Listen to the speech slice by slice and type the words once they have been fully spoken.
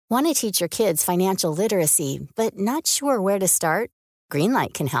Want to teach your kids financial literacy, but not sure where to start?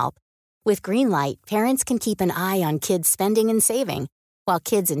 Greenlight can help. With Greenlight, parents can keep an eye on kids' spending and saving, while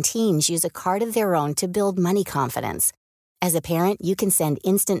kids and teens use a card of their own to build money confidence. As a parent, you can send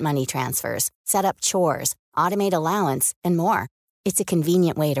instant money transfers, set up chores, automate allowance, and more. It's a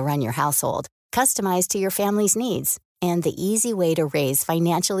convenient way to run your household, customized to your family's needs, and the easy way to raise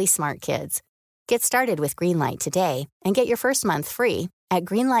financially smart kids. Get started with Greenlight today and get your first month free at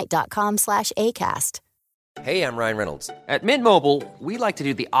greenlight.com/ACAST. Hey, I'm Ryan Reynolds. At Mint Mobile, we like to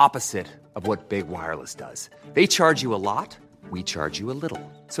do the opposite of what Big Wireless does. They charge you a lot, we charge you a little.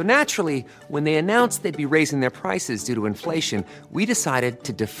 So naturally, when they announced they'd be raising their prices due to inflation, we decided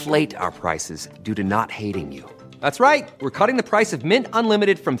to deflate our prices due to not hating you. That's right. We're cutting the price of Mint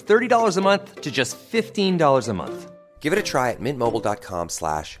Unlimited from $30 a month to just $15 a month. Give it a try at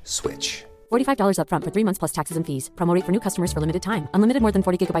mintmobile.com/switch. $45 up front for 3 months plus taxes and fees. Promo rate for new customers for limited time. Unlimited more than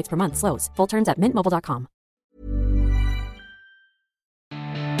 40 gigabytes per month. Slows full terms at mintmobile.com.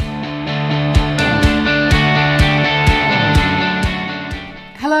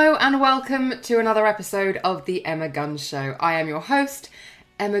 Hello and welcome to another episode of The Emma Gunn Show. I am your host,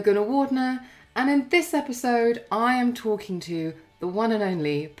 Emma Gunn-Awardner, and in this episode I am talking to the one and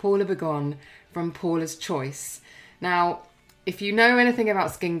only Paula Begoun from Paula's Choice. Now, if you know anything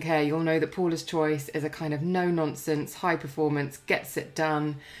about skincare, you'll know that Paula's Choice is a kind of no-nonsense, high-performance,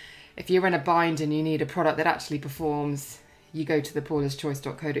 gets-it-done. If you're in a bind and you need a product that actually performs, you go to the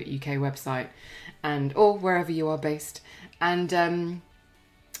paulaschoice.co.uk website or wherever you are based. And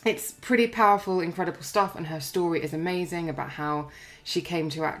it's pretty powerful, incredible stuff, and her story is amazing about how she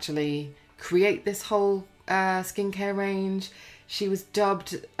came to actually create this whole skincare range. She was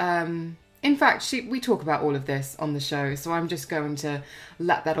dubbed... In fact, we talk about all of this on the show, so I'm just going to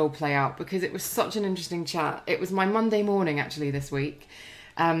let that all play out because it was such an interesting chat. It was my Monday morning, actually, this week.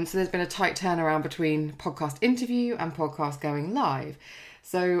 So there's been a tight turnaround between podcast interview and podcast going live.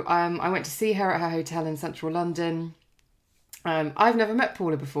 So I went to see her at her hotel in central London. I've never met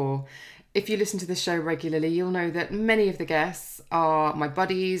Paula before. If you listen to this show regularly, you'll know that many of the guests are my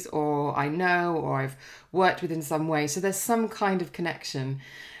buddies, or I know, or I've worked with in some way. So there's some kind of connection.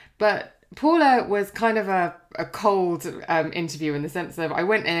 But Paula was kind of a cold interview in the sense of I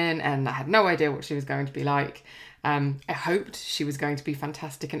went in and I had no idea what she was going to be like. I hoped she was going to be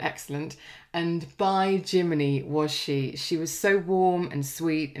fantastic and excellent. And by Jiminy was she. She was so warm and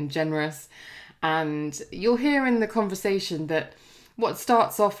sweet and generous. And you'll hear in the conversation that what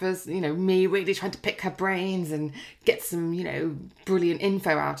starts off as, me really trying to pick her brains and get some, brilliant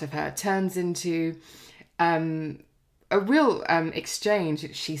info out of her turns into... a real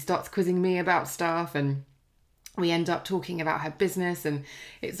exchange. She starts quizzing me about stuff and we end up talking about her business, and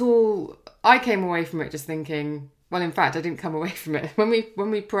it's all... I came away from it just thinking, well, in fact, I didn't come away from it. When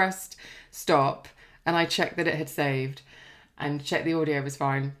we pressed stop and I checked that it had saved and checked the audio was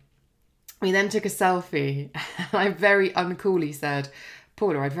fine, we then took a selfie and I very uncoolly said,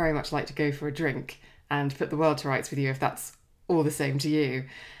 Paula, I'd very much like to go for a drink and put the world to rights with you if that's all the same to you.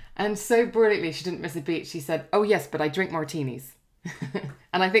 And so brilliantly, she didn't miss a beat. She said, oh yes, but I drink martinis.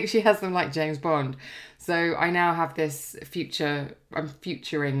 And I think she has them like James Bond. So I now have this future, I'm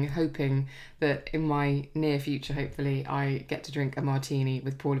hoping that in my near future, hopefully, I get to drink a martini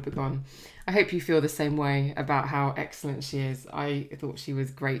with Paula Begoun. I hope you feel the same way about how excellent she is. I thought she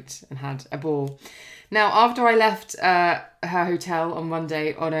was great and had a ball. Now, after I left her hotel on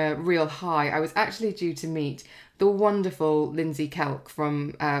Monday on a real high, I was actually due to meet the wonderful Lindsay Kelk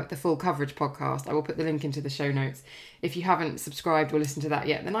from the Full Coverage podcast. I will put the link into the show notes. If you haven't subscribed or listened to that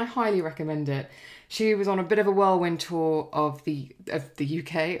yet, then I highly recommend it. She was on a bit of a whirlwind tour of the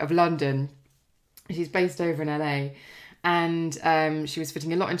UK, of London. She's based over in LA. And she was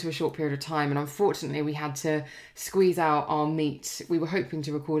fitting a lot into a short period of time. And unfortunately, we had to squeeze out our meet. We were hoping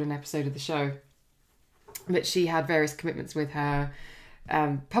to record an episode of the show, but she had various commitments with her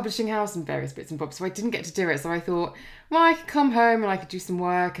publishing house and various bits and bobs, so I didn't get to do it. So I thought, well, I could come home and I could do some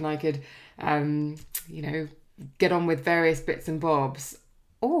work and I could get on with various bits and bobs,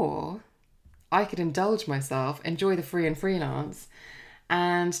 or I could indulge myself, enjoy the free and freelance,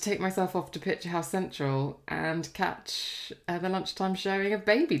 and take myself off to Picture House Central and catch the lunchtime showing of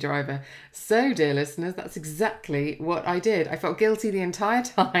Baby Driver. So, dear listeners, that's exactly what I did. I felt guilty the entire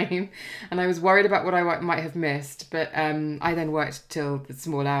time and I was worried about what I might have missed, but I then worked till the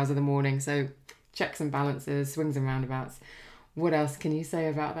small hours of the morning, so checks and balances, swings and roundabouts. What else can you say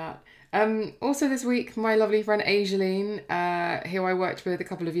about that? Also this week, my lovely friend Aigeline, who I worked with a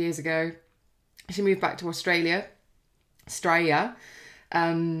couple of years ago, she moved back to Australia.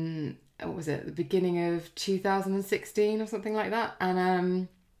 What was it, the beginning of 2016 or something like that, and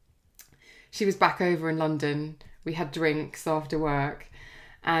she was back over in London. We had drinks after work.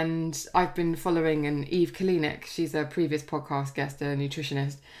 And I've been following Eve Kalinik. She's a previous podcast guest, a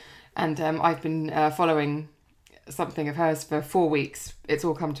nutritionist. And I've been following something of hers for 4 weeks. It's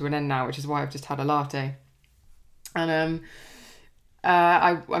all come to an end now, which is why I've just had a latte. And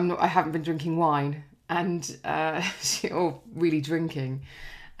I haven't been drinking wine or really drinking.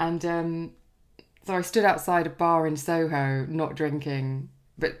 And so I stood outside a bar in Soho, not drinking,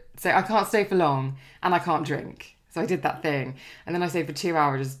 but so I can't stay for long and I can't drink. So I did that thing. And then I stayed for 2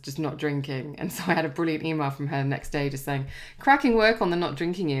 hours just not drinking. And so I had a brilliant email from her the next day just saying, cracking work on the not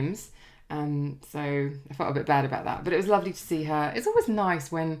drinking ims. So I felt a bit bad about that. But it was lovely to see her. It's always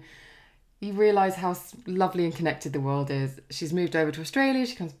nice when you realise how lovely and connected the world is. She's moved over to Australia.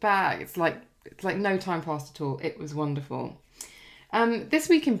 She comes back. It's like no time passed at all. It was wonderful. This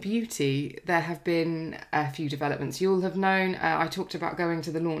week in beauty, there have been a few developments. You'll have known I talked about going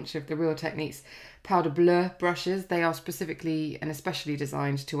to the launch of the Real Techniques Powder Bleu brushes. They are specifically and especially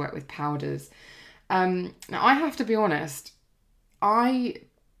designed to work with powders. Now, I have to be honest, I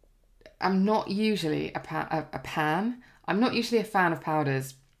am not usually I'm not usually a fan of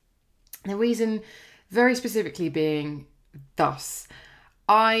powders. The reason very specifically being thus.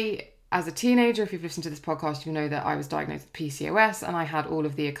 As a teenager, if you've listened to this podcast, you know that I was diagnosed with PCOS and I had all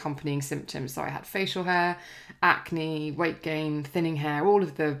of the accompanying symptoms. So I had facial hair, acne, weight gain, thinning hair, all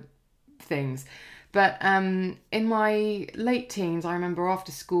of the things. But in my late teens, I remember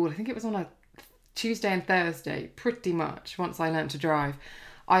after school, I think it was on a Tuesday and Thursday, pretty much, once I learnt to drive,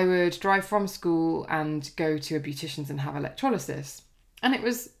 I would drive from school and go to a beautician's and have electrolysis. And it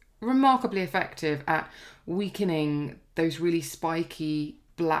was remarkably effective at weakening those really spiky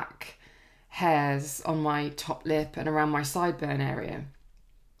black hairs on my top lip and around my sideburn area.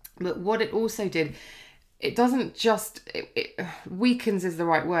 But what it also did, it doesn't just, it weakens is the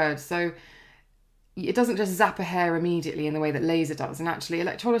right word. So it doesn't just zap a hair immediately in the way that laser does. And actually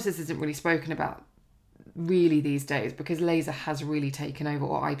electrolysis isn't really spoken about really these days because laser has really taken over,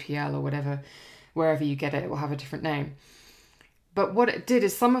 or IPL or whatever, wherever you get it, it will have a different name. But what it did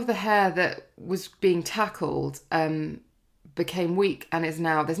is some of the hair that was being tackled became weak and is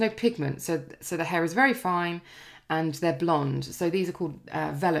now, there's no pigment. So the hair is very fine and they're blonde. So these are called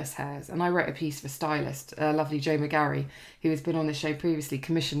vellus hairs. And I wrote a piece for stylist, lovely Joe McGarry, who has been on this show previously,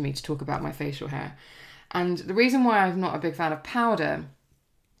 commissioned me to talk about my facial hair. And the reason why I'm not a big fan of powder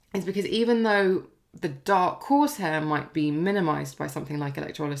is because even though the dark coarse hair might be minimised by something like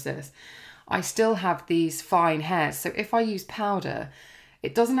electrolysis, I still have these fine hairs. So if I use powder,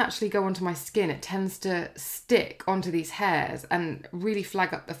 it doesn't actually go onto my skin. It tends to stick onto these hairs and really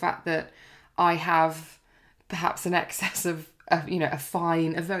flag up the fact that I have perhaps an excess of a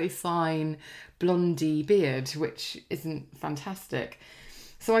very fine blondie beard, which isn't fantastic.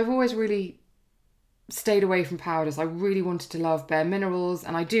 So I've always really stayed away from powders. I really wanted to love Bare Minerals,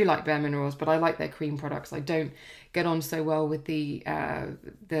 and I do like Bare Minerals, but I like their cream products. I don't get on so well with the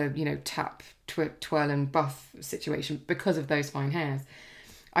tap, twirl and buff situation because of those fine hairs.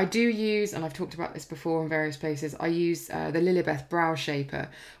 I do use, and I've talked about this before in various places, I use the Lilibeth Brow Shaper,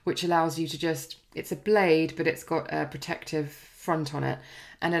 which allows you to just, it's a blade, but it's got a protective front on it,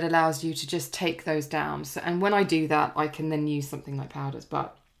 and it allows you to just take those down. So, and when I do that, I can then use something like powders.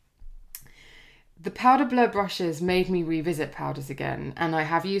 But the Powder Blur brushes made me revisit powders again, and I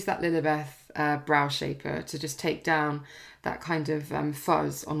have used that Lilibeth Brow Shaper to just take down that kind of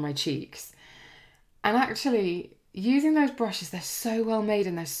fuzz on my cheeks. And actually, using those brushes, they're so well made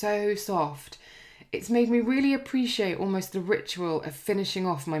and they're so soft. It's made me really appreciate almost the ritual of finishing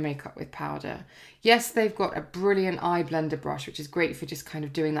off my makeup with powder. Yes, they've got a brilliant eye blender brush, which is great for just kind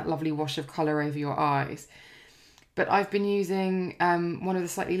of doing that lovely wash of colour over your eyes. But I've been using one of the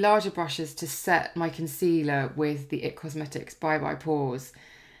slightly larger brushes to set my concealer with the IT Cosmetics Bye Bye Pores.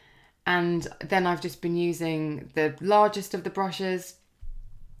 And then I've just been using the largest of the brushes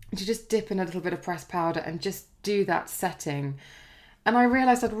to just dip in a little bit of pressed powder and just do that setting. And I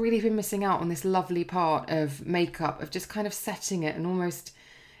realised I'd really been missing out on this lovely part of makeup, of just kind of setting it and almost,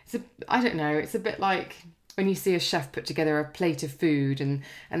 it's a bit like when you see a chef put together a plate of food and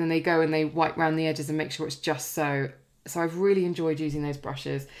then they go and they wipe around the edges and make sure it's just so. So I've really enjoyed using those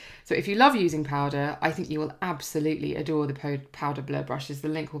brushes. So if you love using powder, I think you will absolutely adore the Powder Blur brushes. The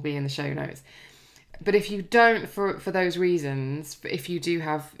link will be in the show notes. But if you don't, for those reasons, if you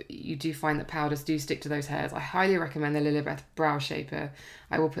do find that powders do stick to those hairs, I highly recommend the Lilibeth Brow Shaper.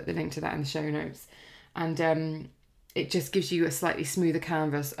 I will put the link to that in the show notes. And it just gives you a slightly smoother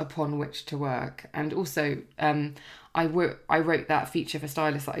canvas upon which to work. And also, I wrote that feature for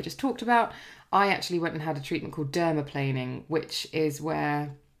stylists that I just talked about. I actually went and had a treatment called dermaplaning, which is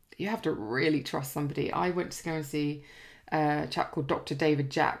where you have to really trust somebody. I went to go and see a chap called Dr. David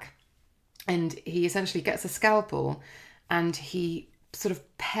Jack, and he essentially gets a scalpel and he sort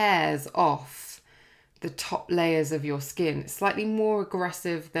of pares off the top layers of your skin. It's slightly more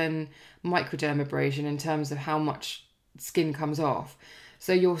aggressive than microdermabrasion in terms of how much skin comes off.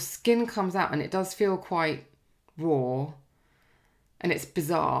 So your skin comes out and it does feel quite raw and it's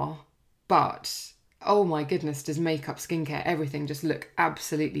bizarre, but oh my goodness, does makeup, skincare, everything just look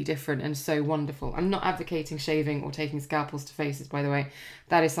absolutely different and so wonderful. I'm not advocating shaving or taking scalpels to faces, by the way.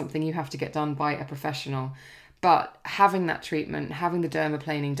 That is something you have to get done by a professional. But having that treatment, having the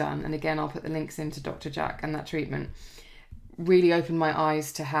dermaplaning done, and again, I'll put the links into Dr. Jack and that treatment, really opened my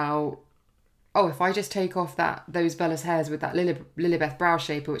eyes to how, if I just take off those vellus hairs with that Lilibeth brow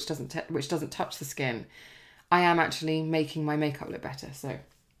shaper, which doesn't touch the skin, I am actually making my makeup look better. So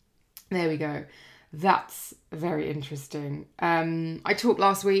there we go. That's very interesting. I talked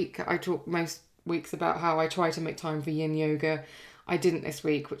last week, I talk most weeks about how I try to make time for yin yoga. I didn't this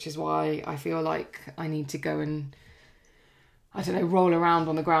week, which is why I feel like I need to go and, I don't know, roll around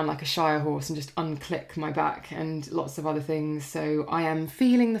on the ground like a Shire horse and just unclick my back and lots of other things. So I am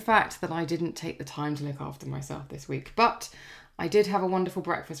feeling the fact that I didn't take the time to look after myself this week. But I did have a wonderful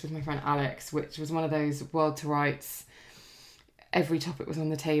breakfast with my friend Alex, which was one of those world to rights. Every topic was on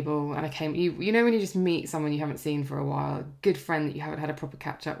the table, and I came, you know when you just meet someone you haven't seen for a while, a good friend that you haven't had a proper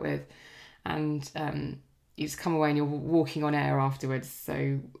catch up with, and you just come away and you're walking on air afterwards.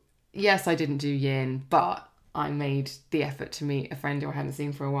 So yes, I didn't do yin, but I made the effort to meet a friend who I hadn't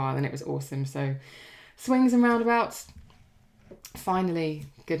seen for a while, and it was awesome. So swings and roundabouts. Finally,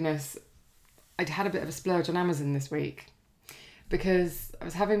 goodness, I'd had a bit of a splurge on Amazon this week because I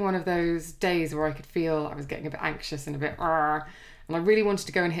was having one of those days where I could feel I was getting a bit anxious and a bit and I really wanted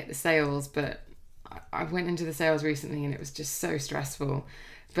to go and hit the sales, but I went into the sales recently and it was just so stressful.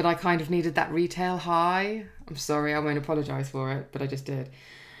 But I kind of needed that retail high. I'm sorry, I won't apologise for it, but I just did.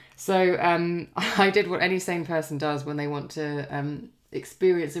 So I did what any sane person does when they want to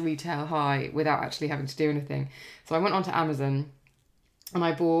experience a retail high without actually having to do anything. So I went onto Amazon and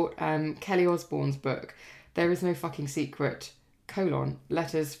I bought Kelly Osbourne's book, There Is No Fucking Secret,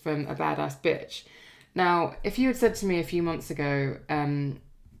 Letters from a Badass Bitch. Now, if you had said to me a few months ago,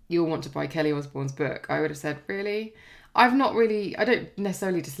 you'll want to buy Kelly Osbourne's book, I would have said, really? I don't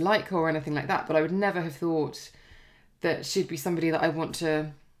necessarily dislike her or anything like that, but I would never have thought that she'd be somebody that I want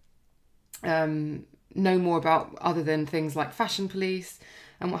to know more about other than things like Fashion Police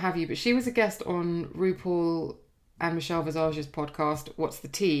and what have you. But she was a guest on RuPaul and Michelle Visage's podcast, What's the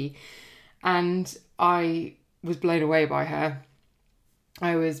Tea? And I was blown away by her.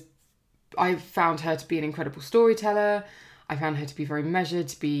 I found her to be an incredible storyteller. I found her to be very measured,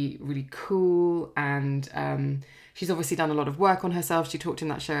 to be really cool, and she's obviously done a lot of work on herself. She talked in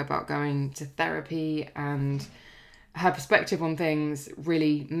that show about going to therapy, and her perspective on things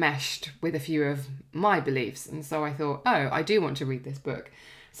really meshed with a few of my beliefs. And so I thought, I do want to read this book.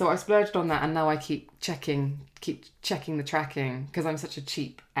 So I splurged on that, and now I keep checking the tracking because I'm such a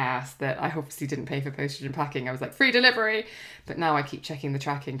cheap ass that I obviously didn't pay for postage and packing. I was like, free delivery. But now I keep checking the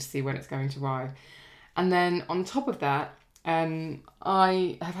tracking to see when it's going to arrive. And then on top of that,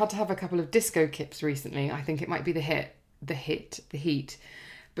 I have had to have a couple of disco kips recently. I think it might be the heat.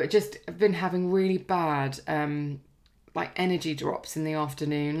 But just I've been having really bad energy drops in the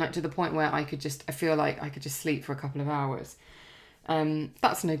afternoon, like to the point where I feel like I could just sleep for a couple of hours.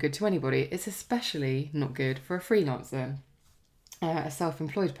 That's no good to anybody. It's especially not good for a freelancer, a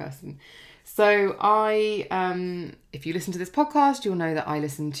self-employed person. So if you listen to this podcast, you'll know that I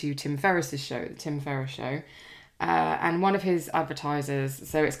listen to Tim Ferriss's show, The Tim Ferriss Show, and one of his advertisers,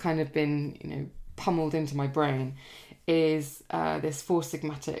 so it's kind of been, pummeled into my brain, is this 4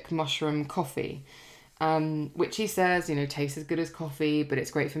 Sigmatic mushroom coffee, which he says, tastes as good as coffee, but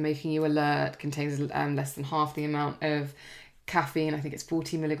it's great for making you alert, contains less than half the amount of caffeine. I think it's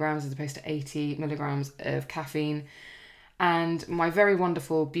 40 milligrams as opposed to 80 milligrams of caffeine. And my very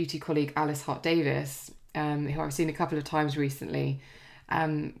wonderful beauty colleague Alice Hart-Davis, who I've seen a couple of times recently,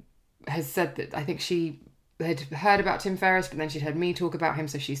 has said that I think she had heard about Tim Ferriss, but then she'd heard me talk about him,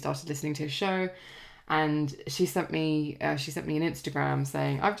 so she started listening to his show. And she sent me an Instagram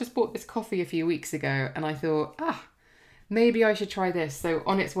saying, I've just bought this coffee a few weeks ago, and I thought, maybe I should try this. So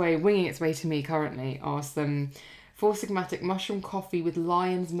on its way, winging its way to me currently, are some 4 Sigmatic mushroom coffee with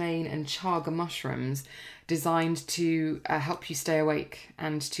lion's mane and chaga mushrooms, designed to help you stay awake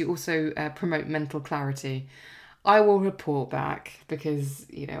and to also promote mental clarity. I will report back because,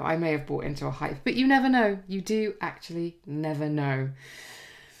 I may have bought into a hype, but you never know. You do actually never know.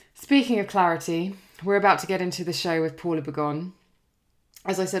 Speaking of clarity, we're about to get into the show with Paula Begoun.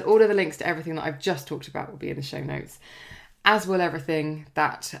 As I said, all of the links to everything that I've just talked about will be in the show notes, as will everything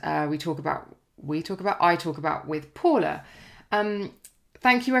that I talk about with Paula.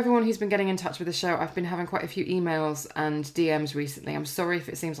 Thank you everyone who's been getting in touch with the show. I've been having quite a few emails and DMs recently. I'm sorry if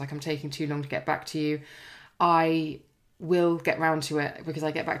it seems like I'm taking too long to get back to you. I will get round to it because I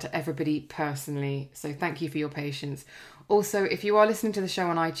get back to everybody personally. So thank you for your patience. Also, if you are listening to the show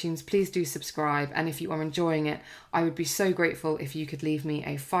on iTunes, please do subscribe. And if you are enjoying it, I would be so grateful if you could leave me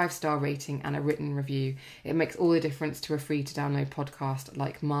a 5-star rating and a written review. It makes all the difference to a free-to-download podcast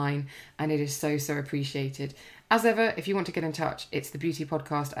like mine, and it is so, so appreciated. As ever, if you want to get in touch, it's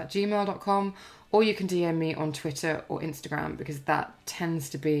thebeautypodcast@gmail.com, or you can DM me on Twitter or Instagram, because that tends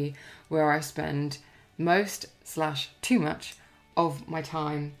to be where I spend most/too much of my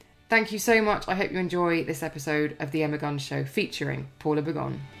time. Thank you so much. I hope you enjoy this episode of The Emma Gunn Show featuring Paula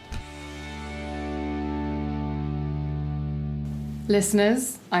Begoun.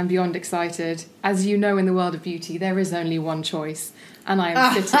 Listeners, I'm beyond excited. As you know, in the world of beauty, there is only one choice, and I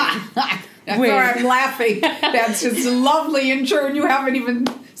am sitting Sorry, I'm laughing. That's just a lovely intro, and you haven't even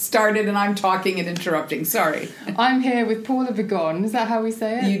started, and I'm talking and interrupting. Sorry. I'm here with Paula Begoun. Is that how we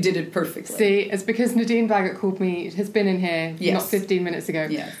say it? You did it perfectly. See, it's because Nadine Baggott has been in here not 15 minutes ago,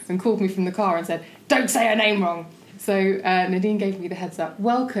 and called me from the car and said, "Don't say her name wrong." So Nadine gave me the heads up.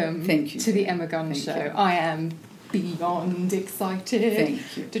 Welcome to the Emma Gunn Show. You. I am beyond excited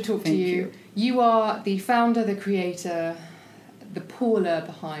to talk to you. You are the founder, the creator, the Paula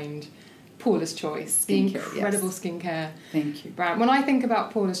behind Paula's Choice, the incredible skincare brand. When I think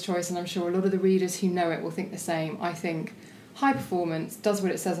about Paula's Choice, and I'm sure a lot of the readers who know it will think the same, I think high performance, does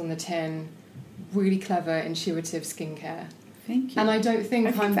what it says on the tin, really clever, intuitive skincare. Thank you. And I don't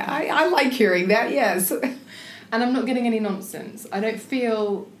think I like hearing that, yes. And I'm not getting any nonsense. I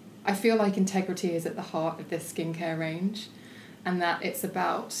feel like integrity is at the heart of this skincare range, and that it's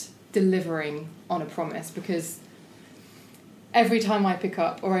about delivering on a promise, because every time I pick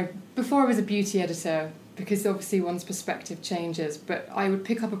up, before I was a beauty editor, because obviously one's perspective changes, but I would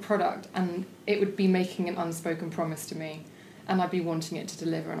pick up a product and it would be making an unspoken promise to me, and I'd be wanting it to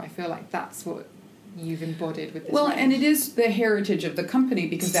deliver, and I feel like that's what you've embodied with this range. And it is the heritage of the company,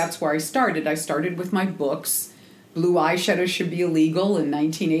 because that's where I started. I started with my books. Blue eyeshadow should be illegal in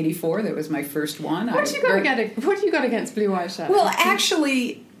 1984. That was my first one. What do you got against blue eyeshadow? Well,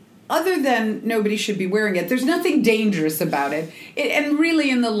 actually, other than nobody should be wearing it, there's nothing dangerous about it. And really,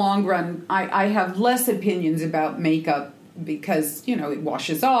 in the long run, I have less opinions about makeup because, it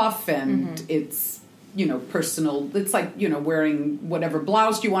washes off and it's, personal. It's like, wearing whatever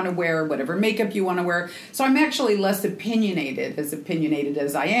blouse you want to wear, whatever makeup you want to wear. So I'm actually less opinionated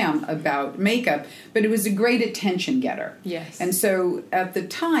as I am about makeup, but it was a great attention getter. Yes. And so at the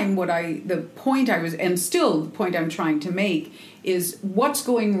time, the point I'm trying to make is what's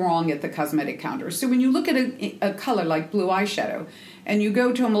going wrong at the cosmetic counter. So when you look at a color like blue eyeshadow, and you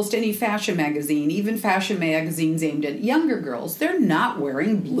go to almost any fashion magazine, even fashion magazines aimed at younger girls, they're not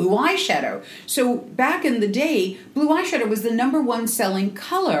wearing blue eyeshadow. So back in the day, blue eyeshadow was the #1 selling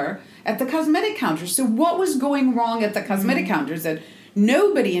color at the cosmetic counter. So what was going wrong at the cosmetic counters? That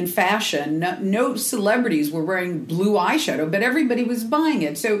nobody in fashion, no celebrities were wearing blue eyeshadow, but everybody was buying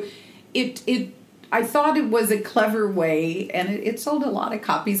it. So I thought it was a clever way, and it sold a lot of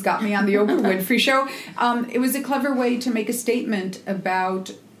copies, got me on the Oprah Winfrey Show. It was a clever way to make a statement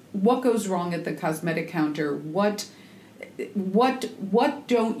about what goes wrong at the cosmetic counter. What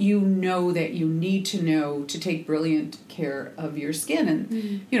don't you know that you need to know to take brilliant care of your skin?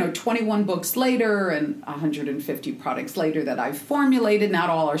 And 21 books later and 150 products later that I've formulated, not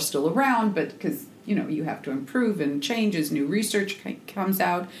all are still around, but because you have to improve and change as new research comes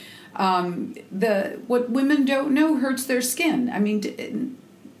out. What women don't know hurts their skin. I mean,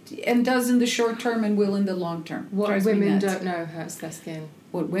 and does in the short term and will in the long term. What women don't know hurts their skin.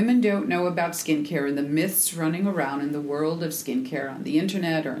 What women don't know about skincare and the myths running around in the world of skincare on the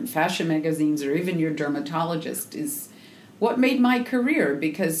internet or in fashion magazines or even your dermatologist is what made my career,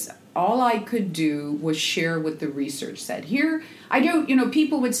 because all I could do was share what the research said. Here, I don't,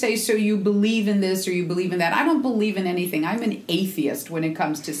 people would say, so you believe in this or you believe in that. I don't believe in anything. I'm an atheist when it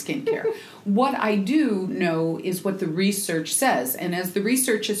comes to skincare. What I do know is what the research says. And as the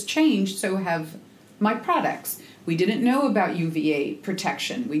research has changed, so have my products. We didn't know about UVA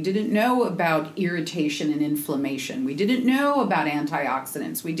protection. We didn't know about irritation and inflammation. We didn't know about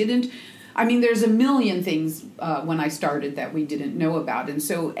antioxidants. There's a million things when I started that we didn't know about. And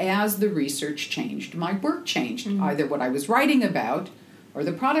so as the research changed, my work changed, either what I was writing about or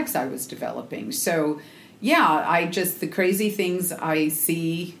the products I was developing. So, the crazy things I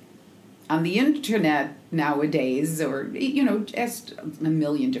see on the internet nowadays, or, just a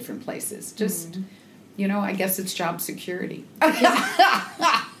million different places. Just, I guess it's job security.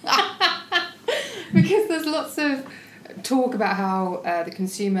 Because there's lots of talk about how the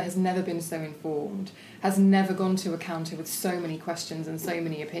consumer has never been so informed, has never gone to a counter with so many questions and so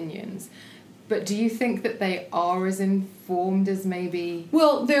many opinions. But do you think that they are as informed as maybe...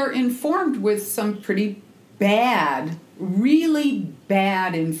 Well, they're informed with some pretty bad, really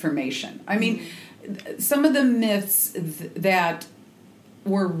bad information. I mean, some of the myths that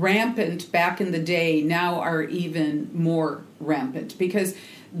were rampant back in the day now are even more rampant, because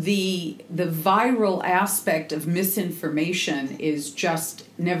the viral aspect of misinformation is just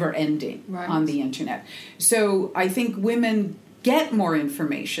never ending on the internet. So I think women get more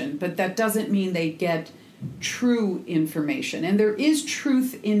information, but that doesn't mean they get true information. And there is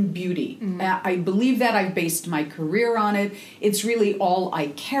truth in beauty. I believe that. I've based my career on it. It's really all I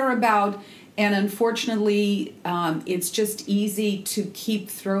care about. And unfortunately, it's just easy to keep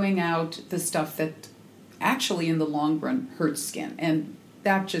throwing out the stuff that actually in the long run hurts skin. And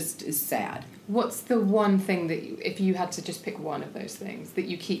that just is sad. What's the one thing that, if you had to just pick one of those things, that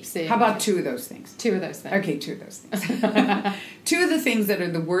you keep seeing? How about two of those things? Two of those things. Okay, two of those things. Two of the things that are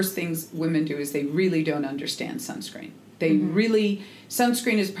the worst things women do is they really don't understand sunscreen. They really,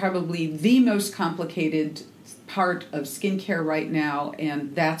 sunscreen is probably the most complicated part of skincare right now,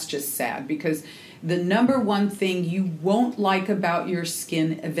 and that's just sad, because the number one thing you won't like about your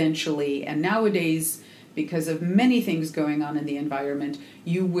skin eventually, and nowadays, because of many things going on in the environment,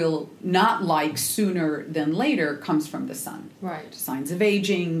 you will not like sooner than later, comes from the sun. Right. Signs of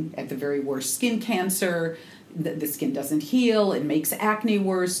aging, at the very worst, skin cancer, the skin doesn't heal, it makes acne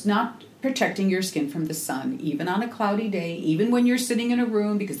worse, not protecting your skin from the sun, even on a cloudy day, even when you're sitting in a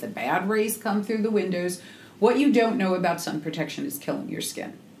room because the bad rays come through the windows. What you don't know about sun protection is killing your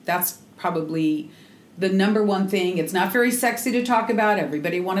skin. That's probably the number one thing. It's not very sexy to talk about.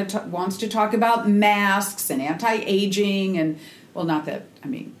 Everybody wants to talk about masks and anti-aging, and, well, not that, I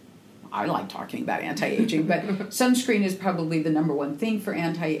mean, I like talking about anti-aging, but sunscreen is probably the number one thing for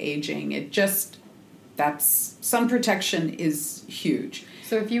anti-aging. Sun protection is huge.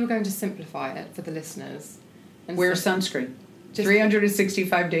 So if you were going to simplify it for the listeners... Wear sunscreen.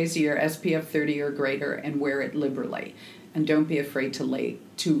 365 days a year, SPF 30 or greater, and wear it liberally. And don't be afraid to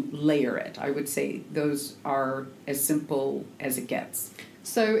layer it. I would say those are as simple as it gets.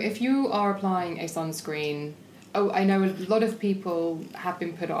 So if you are applying a sunscreen... I know a lot of people have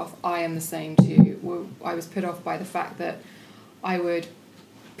been put off. I am the same too. I was put off by the fact that I would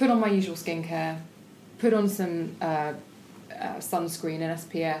put on my usual skincare, put on some sunscreen and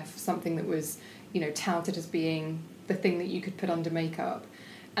SPF, something that was, touted as being the thing that you could put under makeup,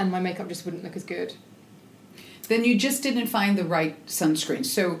 and my makeup just wouldn't look as good. Then you just didn't find the right sunscreen.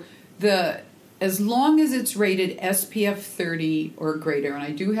 So as long as it's rated SPF 30 or greater, and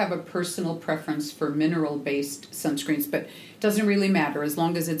I do have a personal preference for mineral-based sunscreens, but it doesn't really matter as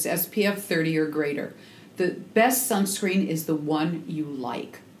long as it's SPF 30 or greater. The best sunscreen is the one you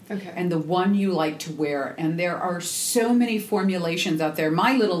like. Okay. And the one you like to wear. And there are so many formulations out there.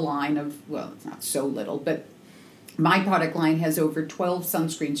 My little line it's not so little, but my product line has over 12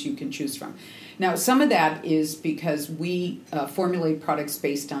 sunscreens you can choose from. Now, some of that is because we formulate products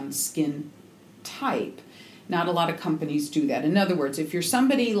based on skin type. Not a lot of companies do that. In other words, if you're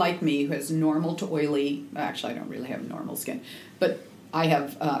somebody like me who has normal to oily, actually I don't really have normal skin, but I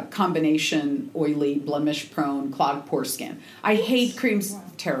have combination oily, blemish-prone, clogged pore skin. I hate creams. Wow.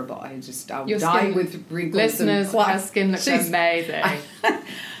 Terrible. I'll die with wrinkles. Listeners, her skin looks amazing.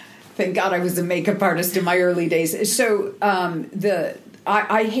 Thank God I was a makeup artist in my early days. So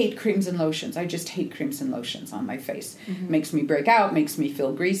I hate creams and lotions. I just hate creams and lotions on my face. Mm-hmm. Makes me break out, makes me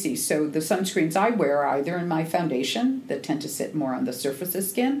feel greasy. So the sunscreens I wear are either in my foundation that tend to sit more on the surface of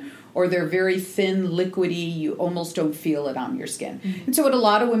skin, or they're very thin, liquidy, you almost don't feel it on your skin. Mm-hmm. And so what a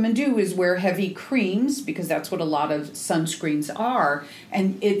lot of women do is wear heavy creams, because that's what a lot of sunscreens are,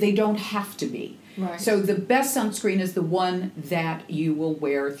 and they don't have to be. Right. So the best sunscreen is the one that you will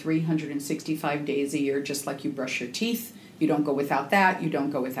wear 365 days a year, just like you brush your teeth. You don't go without that. You don't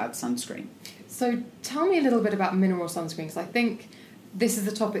go without sunscreen. So tell me a little bit about mineral sunscreens. I think this is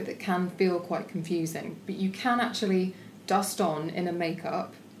a topic that can feel quite confusing, but you can actually dust on in a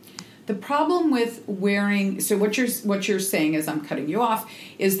makeup. The problem with wearing, so what you're saying, as I'm cutting you off,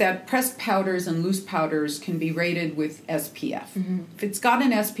 is that pressed powders and loose powders can be rated with SPF. Mm-hmm. If it's got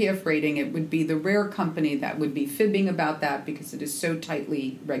an SPF rating, it would be the rare company that would be fibbing about that, because it is so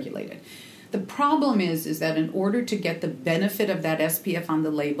tightly regulated. The problem is that in order to get the benefit of that SPF on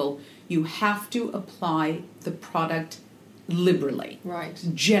the label, you have to apply the product liberally, right?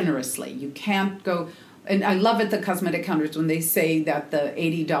 Generously. You can't go, and I love at the cosmetic counters when they say that the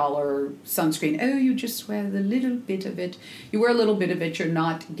 $80 sunscreen, you just wear a little bit of it. You wear a little bit of it, you're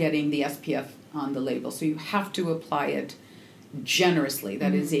not getting the SPF on the label. So you have to apply it generously.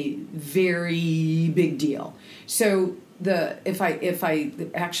 That is a very big deal. So I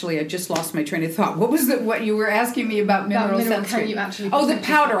just lost my train of thought. What was what you were asking me about mineral sunscreen? Can you actually the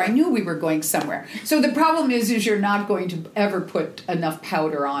powder. I knew we were going somewhere. So the problem is you're not going to ever put enough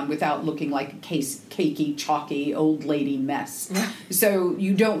powder on without looking like a cakey, chalky old lady mess. So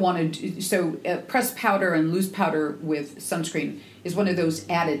you don't want to. Pressed powder and loose powder with sunscreen is one of those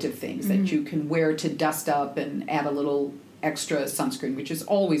additive things that you can wear to dust up and add a little extra sunscreen, which is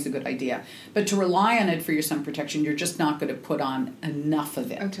always a good idea. But to rely on it for your sun protection, you're just not going to put on enough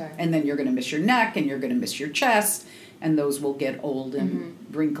of it. Okay. And then you're going to miss your neck and you're going to miss your chest, and those will get old and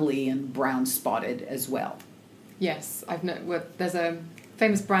wrinkly and brown spotted as well. Yes, there's a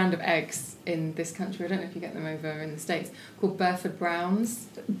famous brand of eggs in this country. I don't know if you get them over in the States, called Burford Browns.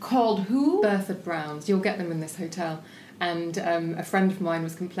 Called who? Burford Browns. You'll get them in this hotel. And a friend of mine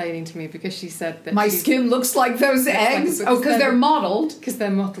was complaining to me because she said that my skin looks like those eggs. Because they're mottled. Because they're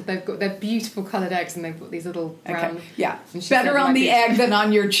mottled. They're beautiful coloured eggs, and they've got these little brown. Okay. Yeah, better on the egg than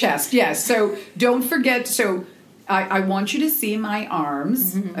on your chest. Yes. So don't forget. So I want you to see my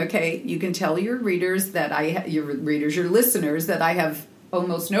arms. Okay, you can tell your readers that your listeners that I have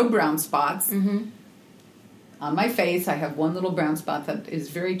almost no brown spots. On my face, I have one little brown spot that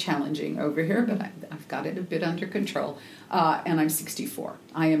is very challenging over here, but I've got it a bit under control. And I'm 64.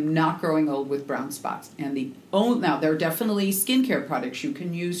 I am not growing old with brown spots. And now there are definitely skincare products you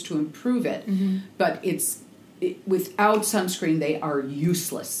can use to improve it, but without sunscreen, they are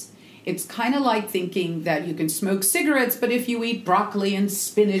useless. It's kind of like thinking that you can smoke cigarettes, but if you eat broccoli and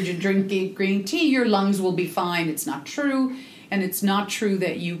spinach and drink green tea, your lungs will be fine. It's not true. And it's not true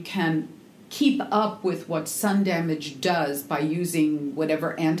that you can keep up with what sun damage does by using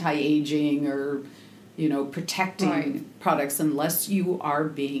whatever anti-aging or protecting products unless you are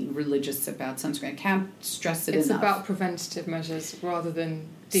being religious about sunscreen. I can't stress it enough. It's about preventative measures rather than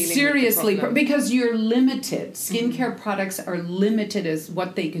dealing seriously with the problem. Because you're limited. Skincare products are limited as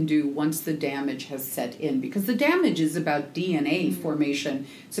what they can do once the damage has set in, because the damage is about DNA formation.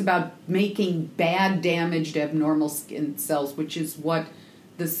 It's about making bad damaged abnormal skin cells, which is what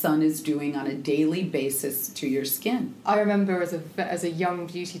the sun is doing on a daily basis to your skin. I remember as a young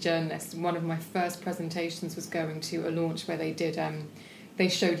beauty journalist, one of my first presentations was going to a launch where they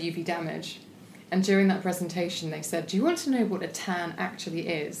showed UV damage. And during that presentation they said, do you want to know what a tan actually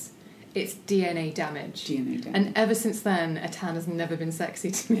is? It's DNA damage. DNA damage. And ever since then, a tan has never been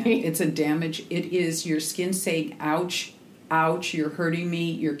sexy to me. Yeah, it's a damage. It is your skin saying, ouch, ouch, you're hurting me,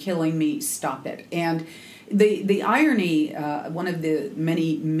 you're killing me, stop it. And the irony, one of the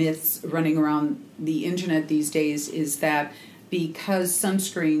many myths running around the internet these days is that because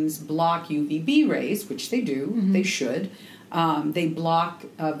sunscreens block UVB rays, which they do, they should, they block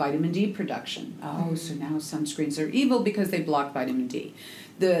vitamin D production. So now sunscreens are evil because they block vitamin D.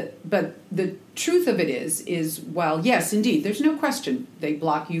 But the truth of it is while, yes, indeed, there's no question, they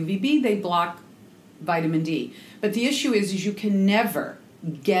block UVB, they block vitamin D. But the issue is you can never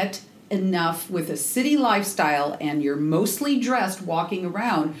get enough with a city lifestyle and you're mostly dressed walking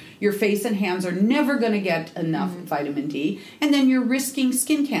around, your face and hands are never going to get enough vitamin D, and then you're risking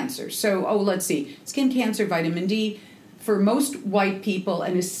skin cancer. So, let's see, skin cancer, vitamin D, for most white people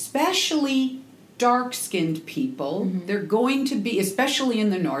and especially dark-skinned people, they're going to be, especially in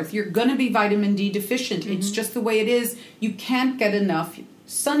the north, you're going to be vitamin D deficient. It's just the way it is. You can't get enough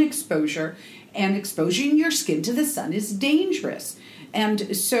sun exposure, and exposing your skin to the sun is dangerous.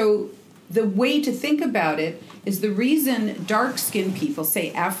 And so the way to think about it is the reason dark-skinned people,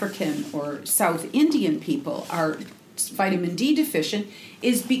 say African or South Indian people, are vitamin D deficient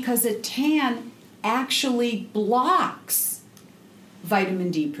is because a tan actually blocks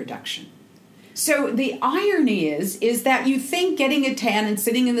vitamin D production. So the irony is that you think getting a tan and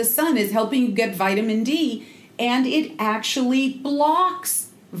sitting in the sun is helping you get vitamin D, and it actually blocks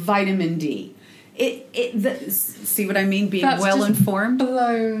vitamin D. See what I mean? Being well informed.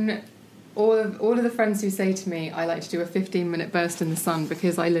 Blown. All of the friends who say to me, I like to do a 15-minute burst in the sun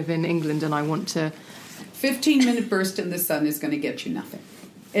because I live in England and I want to. 15-minute burst in the sun is going to get you nothing.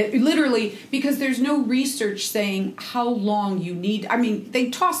 Literally, because there's no research saying how long you need. I mean, they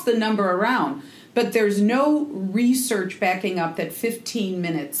toss the number around, but there's no research backing up that 15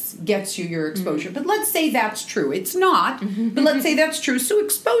 minutes gets you your exposure. But let's say that's true. It's not, but let's say that's true. So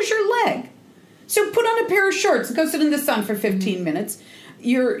expose your leg. So put on a pair of shorts and go sit in the sun for 15 minutes.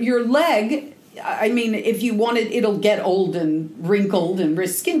 Your leg I mean, if you want it, it'll get old and wrinkled and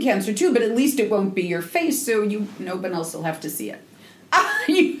risk skin cancer too, but at least it won't be your face, so no one else will have to see it.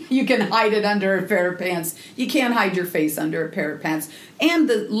 You can hide it under a pair of pants. You can't hide your face under a pair of pants. And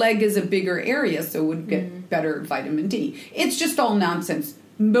the leg is a bigger area, so it would get better vitamin D. It's just all nonsense.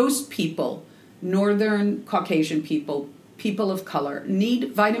 Most people, Northern Caucasian people, people of color,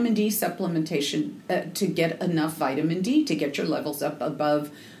 need vitamin D supplementation to get enough vitamin D to get your levels up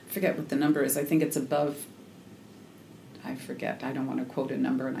above, I forget what the number is. I think it's above, I forget. I don't want to quote a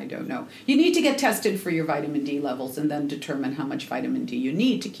number and I don't know. You need to get tested for your vitamin D levels and then determine how much vitamin D you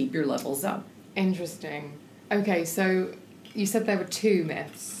need to keep your levels up. Interesting. Okay, so you said there were 2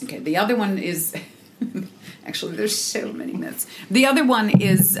 myths. Okay, the other one is... Actually, there's so many myths. The other one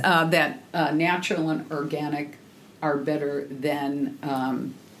is that natural and organic are better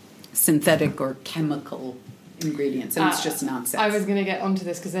than synthetic or chemical ingredients, and it's just nonsense. I was going to get onto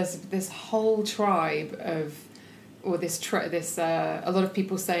this because there's this whole tribe of, or a lot of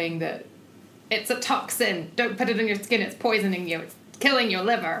people saying that it's a toxin, don't put it on your skin, it's poisoning you, it's killing your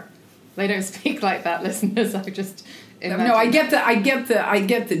liver. They don't speak like that, listeners. I just imagine. No, I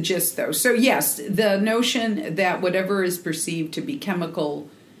get the gist though. So yes, the notion that whatever is perceived to be chemical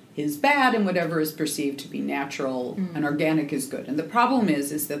is bad and whatever is perceived to be natural and organic is good. And the problem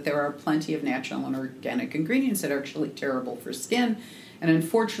is that there are plenty of natural and organic ingredients that are actually terrible for skin. And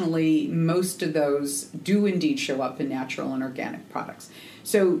unfortunately, most of those do indeed show up in natural and organic products.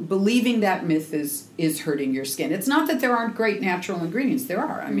 So believing that myth is hurting your skin. It's not that there aren't great natural ingredients. There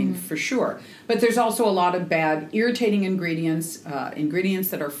are, I mean, for sure. But there's also a lot of bad, irritating ingredients, ingredients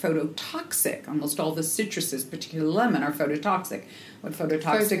that are phototoxic. Almost all the citruses, particularly lemon, are phototoxic. What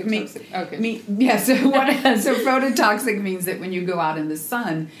phototoxic means? Okay. So phototoxic means that when you go out in the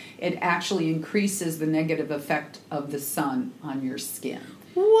sun, it actually increases the negative effect of the sun on your skin.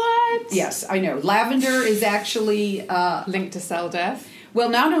 What? Yes, I know. Lavender is actually... linked to cell death? Well,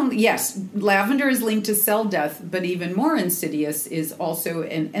 not only, yes, lavender is linked to cell death, but even more insidious is also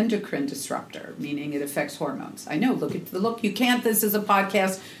an endocrine disruptor, meaning it affects hormones. I know, look at the look. You can't, this is a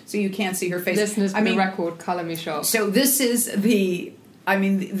podcast, so you can't see her face. Listeners, for the record, colour me shocked. So this is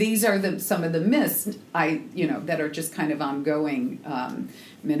these are some of the myths, that are just kind of ongoing.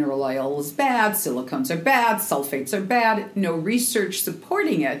 Mineral oil is bad, silicones are bad, sulfates are bad, no research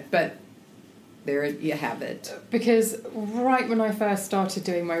supporting it, but there you have it. Because right when I first started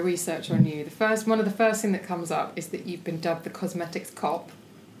doing my research on you, one of the first thing that comes up is that you've been dubbed the cosmetics cop.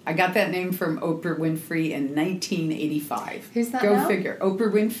 I got that name from Oprah Winfrey in 1985. Who's that Go now? figure.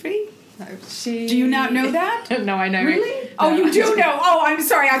 Oprah Winfrey? No, Do you not know that? No, I know. Really? No, oh, you do know. Oh, I'm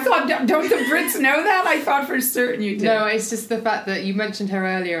sorry. I thought, don't the Brits know that? I thought for certain you did. No, it's just the fact that you mentioned her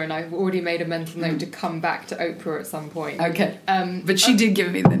earlier and I've already made a mental note to come back to Oprah at some point. Okay. But she did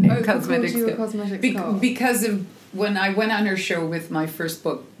give me the name Oprah Cosmetics. Called you a cosmetics cop. Because of when I went on her show with my first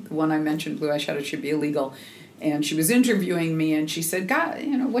book, the one I mentioned, Blue Eyeshadow Should Be Illegal, and she was interviewing me and she said, God,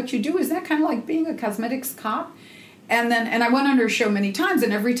 what you do, is that kind of like being a cosmetics cop? And I went on her show many times,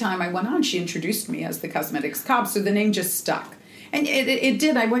 and every time I went on, she introduced me as the cosmetics cop, so the name just stuck. And it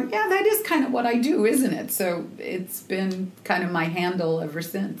did. I went, yeah, that is kind of what I do, isn't it? So it's been kind of my handle ever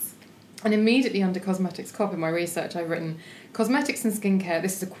since. And immediately under cosmetics cop in my research, I've written, cosmetics and skincare,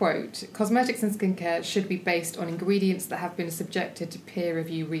 this is a quote, cosmetics and skincare should be based on ingredients that have been subjected to peer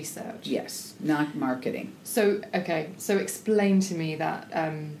review research. Yes, not marketing. So explain to me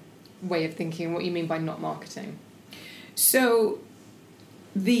that way of thinking, what you mean by not marketing. So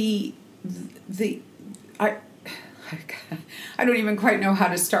I don't even quite know how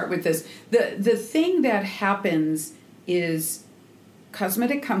to start with this. The thing that happens is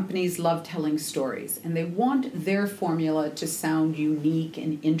cosmetic companies love telling stories, and they want their formula to sound unique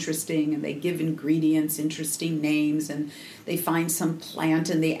and interesting, and they give ingredients interesting names, and they find some plant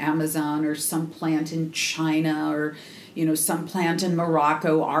in the Amazon or some plant in China or some plant in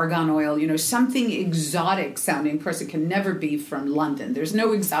Morocco, argan oil, something exotic sounding. Of course, it can never be from London. There's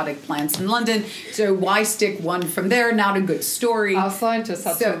no exotic plants in London, so why stick one from there? Not a good story. Our scientists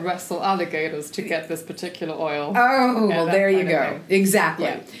had to wrestle alligators to get this particular oil. Oh, well, there you go. Exactly.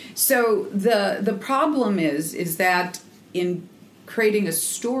 Yeah. So the problem is that in creating a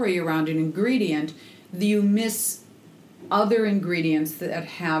story around an ingredient, you miss other ingredients that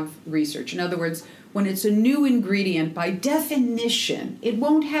have research. In other words, when it's a new ingredient, by definition, it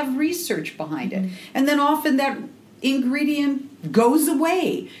won't have research behind it. And then often that ingredient goes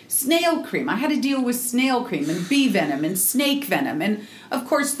away. Snail cream. I had to deal with snail cream and bee venom and snake venom. And, of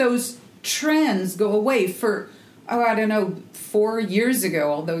course, those trends go away for, 4 years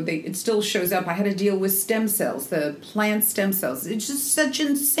ago, although it still shows up. I had to deal with stem cells, the plant stem cells. It's just such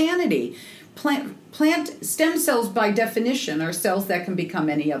insanity. Plant stem cells, by definition, are cells that can become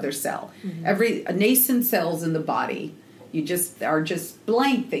any other cell. Mm-hmm. Every nascent cells in the body, are just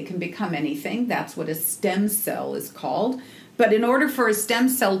blank. They can become anything. That's what a stem cell is called. But in order for a stem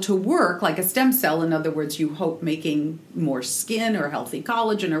cell to work, like a stem cell, in other words, you hope making more skin or healthy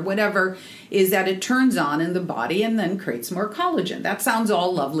collagen or whatever, is that it turns on in the body and then creates more collagen. That sounds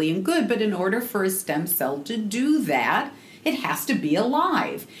all lovely and good, but in order for a stem cell to do that, it has to be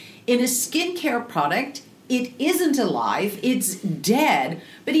alive. In a skincare product, it isn't alive, it's dead.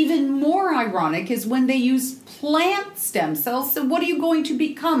 But even more ironic is when they use plant stem cells. So what are you going to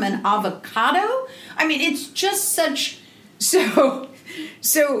become, an avocado? I mean, it's just such... So what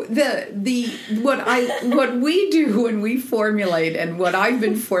we do when we formulate, and what I've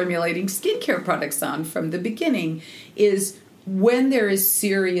been formulating skincare products on from the beginning, is when there is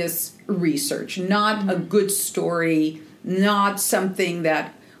serious research, not a good story, not something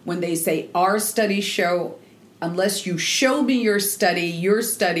that when they say our studies show, unless you show me your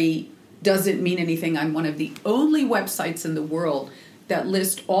study doesn't mean anything. I'm one of the only websites in the world that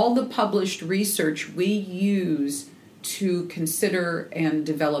list all the published research we use to consider and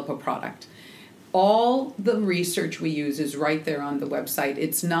develop a product. All the research we use is right there on the website.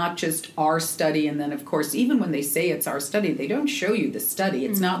 It's not just our study, and then of course, even when they say it's our study, they don't show you the study.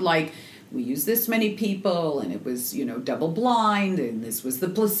 It's not like we use this many people and it was, double blind and this was the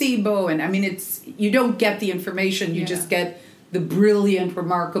placebo, and I mean, you don't get the information, you just get the brilliant,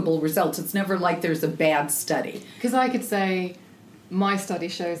 remarkable results. It's never like there's a bad study. Because I could say, my study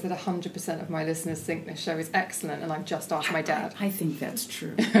shows that 100% of my listeners think this show is excellent, and I've just asked my dad. I think that's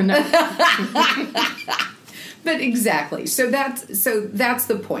true. No. But exactly. So that's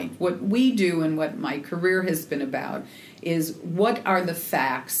the point. What we do and what my career has been about is, what are the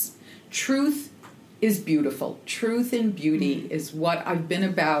facts? Truth is beautiful. Truth and beauty is what I've been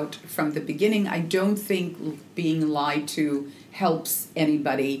about from the beginning. I don't think being lied to helps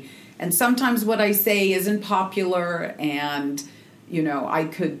anybody. And sometimes what I say isn't popular, and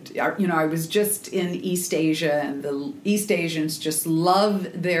I was just in East Asia, and the East Asians just love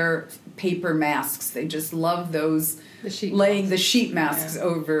their paper masks. They just love those, laying the sheet masks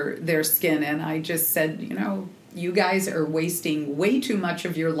over their skin. And I just said, you guys are wasting way too much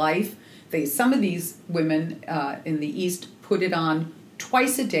of your life. Some of these women in the East put it on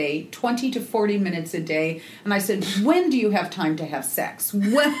twice a day, 20 to 40 minutes a day. And I said, when do you have time to have sex?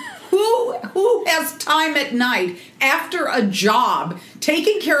 Who has time at night after a job,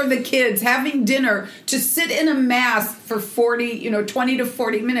 taking care of the kids, having dinner, to sit in a mask for 20 to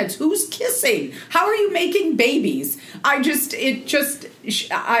 40 minutes? Who's kissing? How are you making babies? And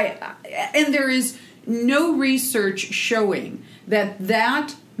there is no research showing that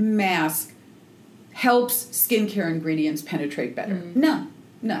mask helps skincare ingredients penetrate better. None.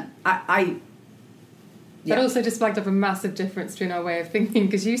 That also just flagged up a massive difference between our way of thinking,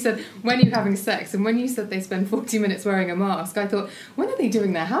 because you said, when are you having sex? And when you said they spend 40 minutes wearing a mask, I thought, when are they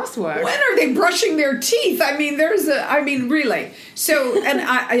doing their housework? When are they brushing their teeth? I mean, really. So,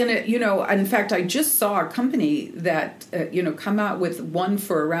 in fact, I just saw a company that, come out with one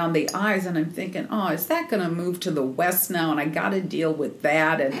for around the eyes, and I'm thinking, is that going to move to the West now? And I got to deal with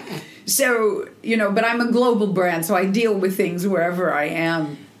that. And so, but I'm a global brand, so I deal with things wherever I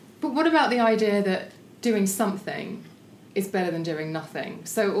am. But what about the idea that doing something is better than doing nothing?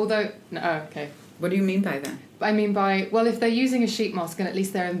 So okay. What do you mean by that? I mean by, if they're using a sheet mask, and at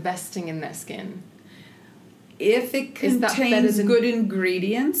least they're investing in their skin. If it contains good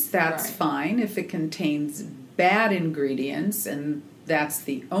ingredients, that's fine. If it contains bad ingredients, and that's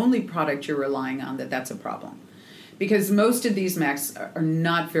the only product you're relying on, that's a problem. Because most of these masks are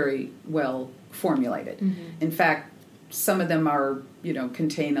not very well formulated. Mm-hmm. In fact, some of them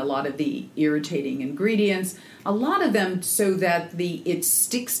contain a lot of the irritating ingredients. A lot of them so that it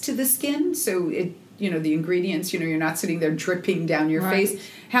sticks to the skin. So the ingredients, you're not sitting there dripping down your face.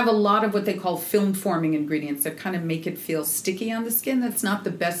 Have a lot of what they call film-forming ingredients that kind of make it feel sticky on the skin. That's not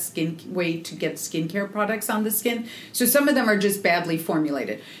the best way to get skincare products on the skin. So some of them are just badly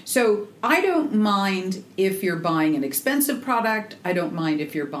formulated. So I don't mind if you're buying an expensive product. I don't mind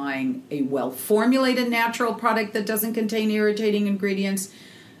if you're buying a well-formulated natural product that doesn't contain irritating ingredients.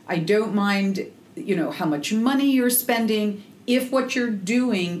 I don't mind, how much money you're spending if what you're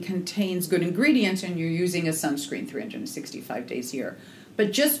doing contains good ingredients and you're using a sunscreen 365 days a year.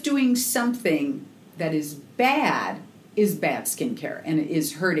 But just doing something that is bad skincare, and it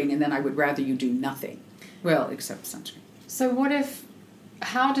is hurting, and then I would rather you do nothing. Well, except sunscreen. So what if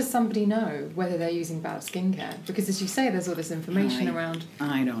how does somebody know whether they're using bad skincare? Because as you say, there's all this information around.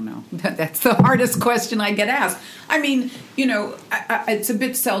 I don't know. That's the hardest question I get asked. I mean, it's a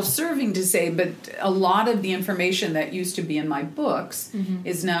bit self-serving to say, but a lot of the information that used to be in my books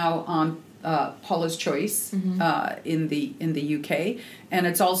is now on Paula's Choice in the UK, and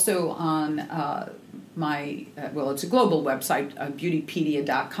it's also on my it's a global website,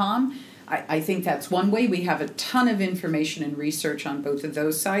 beautypedia.com. I think that's one way. We have a ton of information and research on both of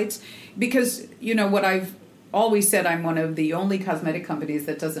those sites because, what I've always said, I'm one of the only cosmetic companies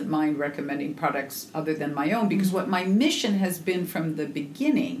that doesn't mind recommending products other than my own, because what my mission has been from the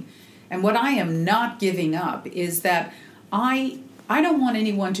beginning, and what I am not giving up, is that I don't want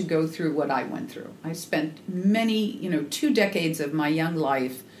anyone to go through what I went through. I spent many, 2 decades of my young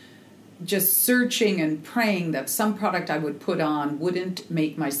life just searching and praying that some product I would put on wouldn't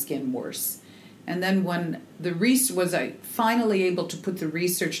make my skin worse. And then when was I finally able to put the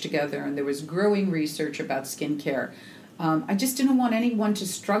research together, and there was growing research about skincare, I just didn't want anyone to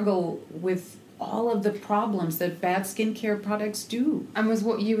struggle with all of the problems that bad skincare products do. And was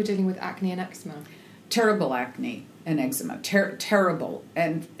what you were dealing with acne and eczema? Terrible acne and eczema. Terrible.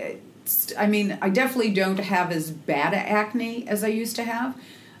 And I definitely don't have as bad acne as I used to have.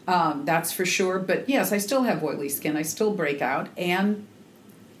 That's for sure. But yes, I still have oily skin. I still break out. And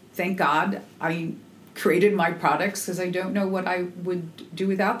thank God I created my products, because I don't know what I would do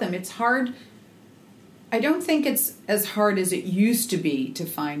without them. It's hard. I don't think it's as hard as it used to be to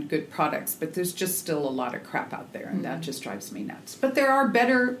find good products, but there's just still a lot of crap out there, and that just drives me nuts. But there are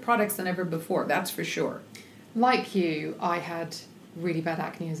better products than ever before, that's for sure. Like you, I had really bad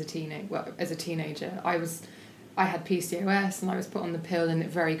acne as a teenager. I had PCOS, and I was put on the pill, and it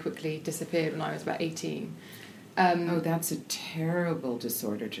very quickly disappeared when I was about 18. That's a terrible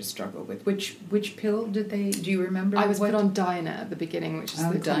disorder to struggle with. Which pill do you remember? I was put on Dinet at the beginning, which is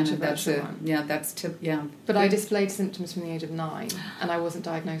the controversial one. Yeah, But I displayed symptoms from the age of 9, and I wasn't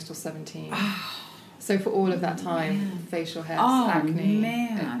diagnosed till 17. So for all of that time, facial hair, acne.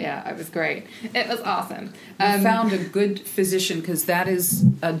 Man. Yeah, it was great. It was awesome. You found a good physician, because that is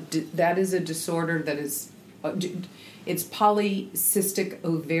a disorder that is... It's polycystic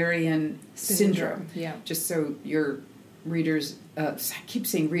ovarian syndrome. Yeah. Just so your readers, I keep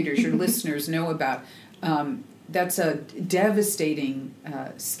saying readers, your listeners know about. That's a devastating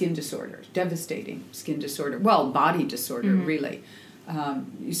skin disorder. Well, body disorder, really.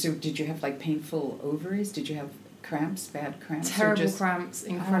 So did you have painful ovaries? Did you have cramps, bad cramps? Terrible cramps,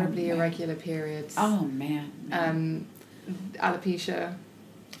 incredibly irregular periods. Oh, man. Alopecia.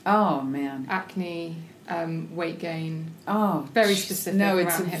 Oh, man. Acne. Weight gain. Very specific. No,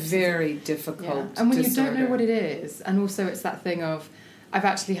 it's hips. very difficult. Yeah. And when disorder. you don't know what it is, and also it's that thing of, I've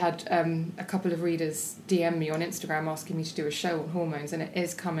actually had a couple of readers DM me on Instagram asking me to do a show on hormones, and it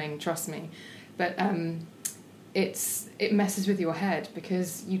is coming, trust me. But it messes with your head,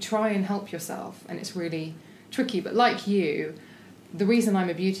 because you try and help yourself, and it's really tricky. But like you, the reason I'm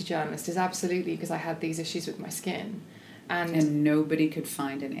a beauty journalist is absolutely because I had these issues with my skin. And nobody could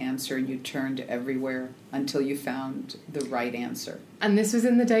find an answer, and you turned everywhere until you found the right answer. And this was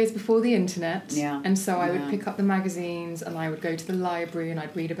in the days before the internet. Yeah. And so I would pick up the magazines, and I would go to the library, and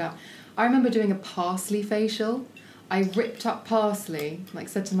I'd read about... I remember doing a parsley facial. I ripped up parsley,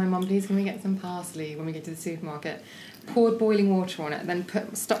 said to my mum, please can we get some parsley when we get to the supermarket? Poured boiling water on it, and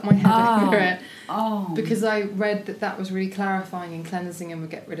then stuck my head over it. Because I read that was really clarifying and cleansing and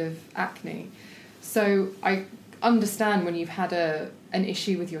would get rid of acne. So I understand when you've had an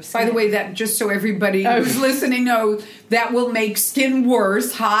issue with your skin. By the way, that just so everybody who's listening knows, that will make skin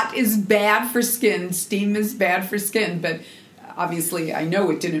worse. Hot is bad for skin. Steam is bad for skin. But obviously, I know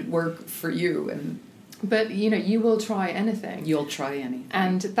it didn't work for you. But, you will try anything. You'll try anything.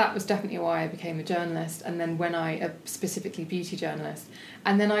 And that was definitely why I became a journalist. And then specifically beauty journalist.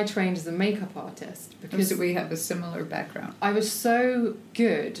 And then I trained as a makeup artist. Because so we have a similar background. I was so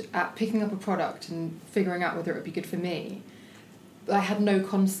good at picking up a product and figuring out whether it would be good for me. But I had no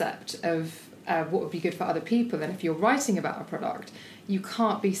concept of what would be good for other people. And if you're writing about a product, you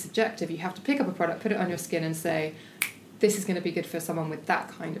can't be subjective. You have to pick up a product, put it on your skin, and say, this is going to be good for someone with that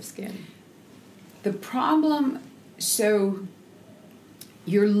kind of skin. The problem, so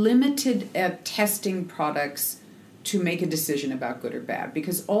you're limited at testing products to make a decision about good or bad,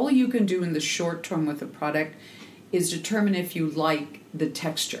 because all you can do in the short term with a product is determine if you like the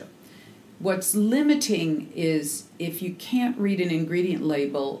texture. What's limiting is if you can't read an ingredient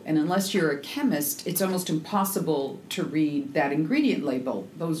label, and unless you're a chemist, it's almost impossible to read that ingredient label.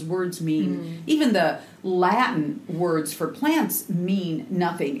 Those words mean, even the Latin words for plants mean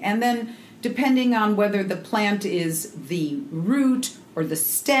nothing. And then depending on whether the plant is the root or the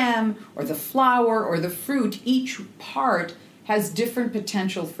stem or the flower or the fruit, each part has different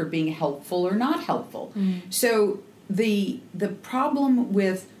potential for being helpful or not helpful. So the problem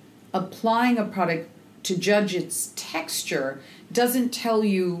with applying a product to judge its texture doesn't tell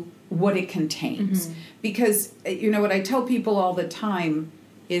you what it contains. Because, what I tell people all the time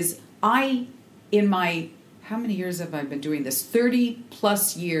is how many years have I been doing this? 30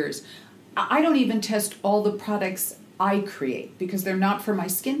 plus years. I don't even test all the products I create because they're not for my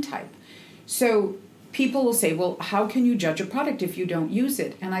skin type. So people will say, well, how can you judge a product if you don't use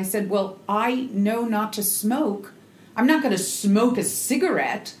it? And I said, well, I know not to smoke. I'm not going to smoke a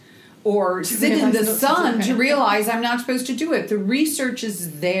cigarette or sit in the sun to realize I'm not supposed to do it. The research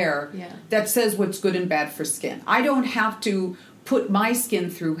is there that says what's good and bad for skin. I don't have to put my skin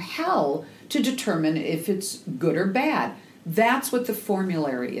through hell to determine if it's good or bad. That's what the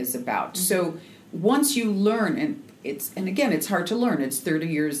formulary is about. So once you learn, and again, it's hard to learn. It's 30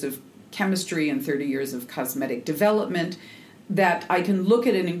 years of chemistry and 30 years of cosmetic development that I can look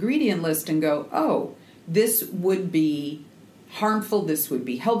at an ingredient list and go, oh, this would be harmful, this would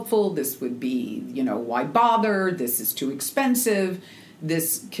be helpful, this would be, why bother, this is too expensive,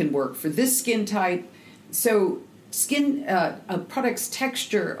 this can work for this skin type. So a product's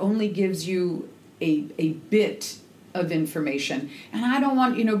texture only gives you a bit of information. And I don't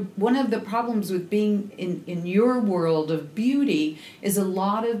want, one of the problems with being in your world of beauty is a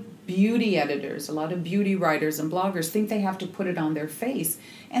lot of beauty editors, a lot of beauty writers and bloggers think they have to put it on their face.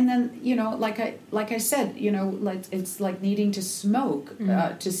 And then, like I said, it's like needing to smoke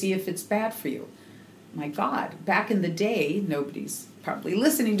to see if it's bad for you. My God, back in the day, nobody's probably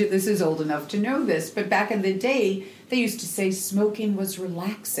listening to this is old enough to know this, but back in the day, they used to say smoking was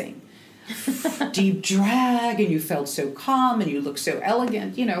relaxing. Deep drag, and you felt so calm, and you looked so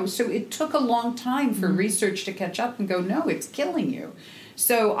elegant, So it took a long time for research to catch up and go, no, it's killing you.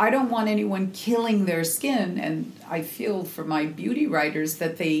 So I don't want anyone killing their skin, and I feel for my beauty writers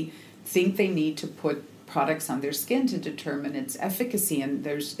that they think they need to put products on their skin to determine its efficacy. And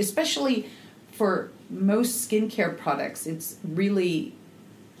there's, especially for most skincare products, it's really,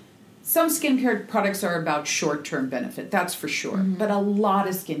 some skincare products are about short-term benefit, that's for sure. But a lot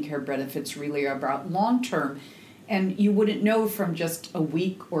of skincare benefits really are about long-term. And you wouldn't know from just a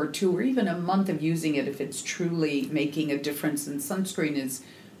week or two or even a month of using it if it's truly making a difference. And sunscreen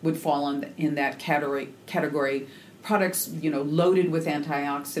would fall in that category. Products, loaded with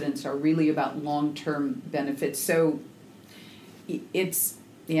antioxidants are really about long-term benefits. So it's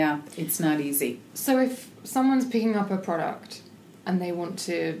not easy. So if someone's picking up a product and they want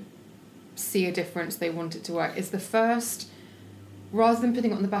to see a difference, they want it to work, is the first, rather than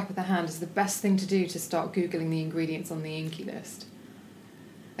putting it on the back of the hand, is the best thing to do to start Googling the ingredients on the Inky list?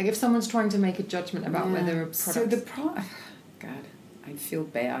 Like if someone's trying to make a judgment about whether a product... So God, I feel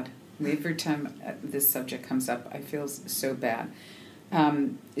bad. Every time this subject comes up, I feel so bad.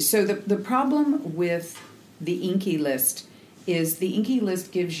 So the problem with the Inky list is the Inky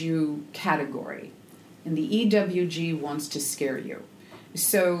list gives you category, and the EWG wants to scare you.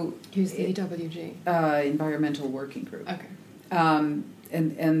 So who's the EWG? Environmental Working Group. Okay.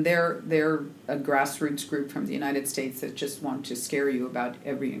 And they're a grassroots group from the United States that just want to scare you about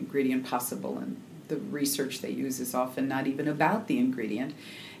every ingredient possible, and the research they use is often not even about the ingredient.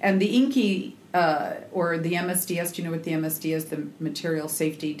 And the Inky or the MSDS, do you know what the MSDS is? The Material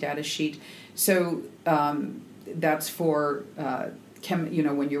Safety Data Sheet. So that's for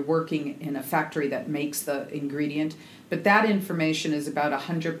when you're working in a factory that makes the ingredient. But that information is about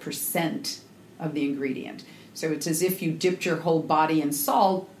 100% of the ingredient. So it's as if you dipped your whole body in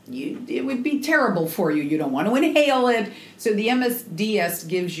salt. It would be terrible for you. You don't want to inhale it. So the MSDS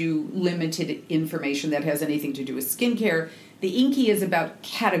gives you limited information that has anything to do with skincare. The Inky is about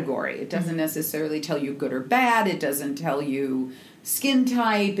category. It doesn't necessarily tell you good or bad. It doesn't tell you skin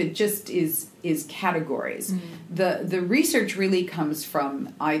type. It just is categories. The research really comes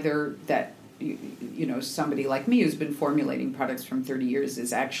from either that somebody like me who's been formulating products from 30 years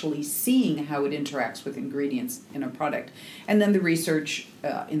is actually seeing how it interacts with ingredients in a product. And then the research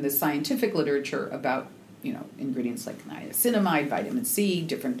in the scientific literature about, ingredients like niacinamide, vitamin C,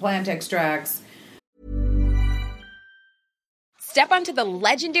 different plant extracts. Step onto the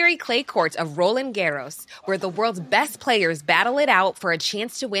legendary clay courts of Roland Garros, where the world's best players battle it out for a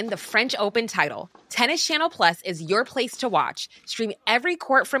chance to win the French Open title. Tennis Channel Plus is your place to watch. Stream every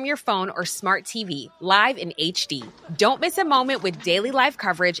court from your phone or smart TV, live in HD. Don't miss a moment with daily live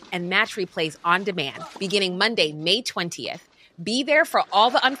coverage and match replays on demand, beginning Monday, May 20th. Be there for all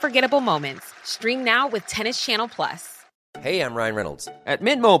the unforgettable moments. Stream now with Tennis Channel Plus. Hey, I'm Ryan Reynolds. At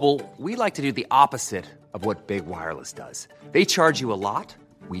Mint Mobile, we like to do the opposite of what Big Wireless does. They charge you a lot,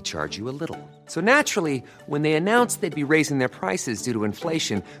 we charge you a little. So naturally, when they announced they'd be raising their prices due to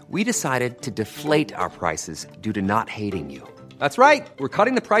inflation, we decided to deflate our prices due to not hating you. That's right. We're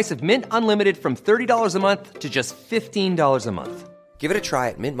cutting the price of Mint Unlimited from $30 a month to just $15 a month. Give it a try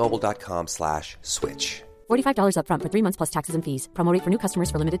at mintmobile.com/switch. $45 up front for 3 months plus taxes and fees. Promo rate for new customers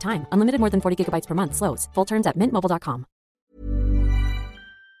for limited time. Unlimited more than 40 gigabytes per month. Slows full terms at mintmobile.com.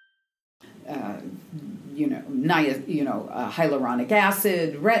 Hyaluronic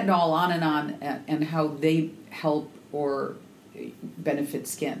acid, retinol, on, and how they help or benefit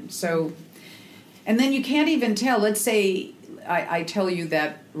skin. So, and then you can't even tell. Let's say I tell you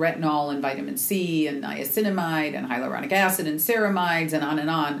that retinol and vitamin C and niacinamide and hyaluronic acid and ceramides and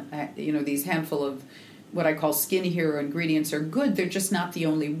on, these handful of what I call skin hero ingredients are good. They're just not the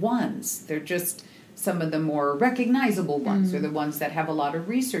only ones. They're just some of the more recognizable ones, or the ones that have a lot of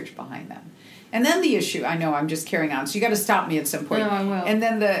research behind them. And then the issue, I know I'm just carrying on, so you got to stop me at some point. No, I will. And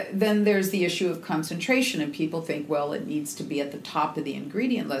then there's the issue of concentration, and people think, well, it needs to be at the top of the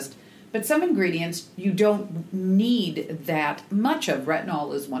ingredient list. But some ingredients you don't need that much of.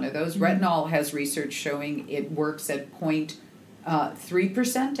 Retinol is one of those. Retinol has research showing it works at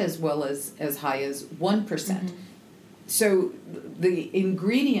 0.3% as well as high as 1%. So the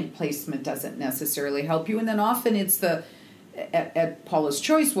ingredient placement doesn't necessarily help you. And then often it's at Paula's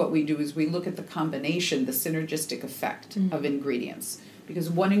Choice, what we do is we look at the combination, the synergistic effect of ingredients. Because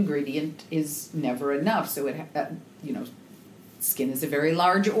one ingredient is never enough. So skin is a very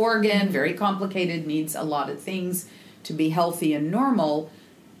large organ, very complicated, needs a lot of things to be healthy and normal.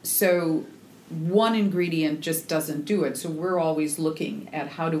 So one ingredient just doesn't do it. So we're always looking at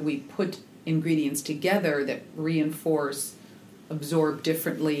how do we put ingredients together that reinforce, absorb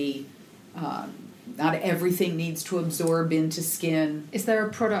differently. Not everything needs to absorb into skin. Is there a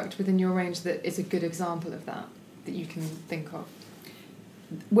product within your range that is a good example of that you can think of?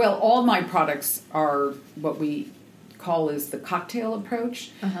 Well, all my products are what we call is the cocktail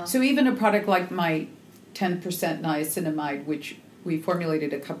approach. So even a product like my 10% niacinamide, which we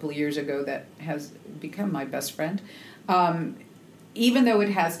formulated a couple of years ago that has become my best friend, even though it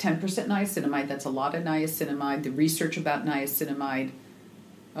has 10% niacinamide, that's a lot of niacinamide. The research about niacinamide,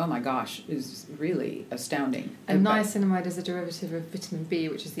 oh my gosh, is really astounding. And niacinamide is a derivative of vitamin B,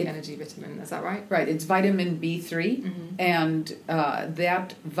 which is the energy vitamin. Is that right? Right. It's vitamin B3. And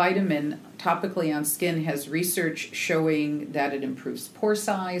that vitamin topically on skin has research showing that it improves pore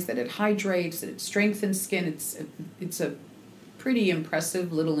size, that it hydrates, that it strengthens skin. It's a pretty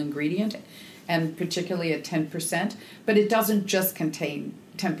impressive little ingredient, and particularly at 10%. But it doesn't just contain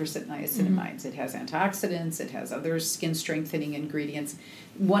 10% niacinamides. It has antioxidants. It has other skin strengthening ingredients.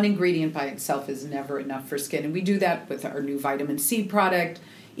 One ingredient by itself is never enough for skin. And we do that with our new vitamin C product,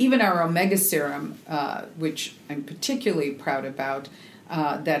 even our omega serum, which I'm particularly proud about,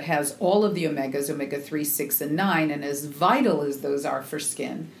 that has all of the omegas, omega-3, 6, and 9. And as vital as those are for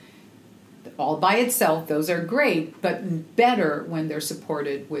skin, all by itself, those are great, but better when they're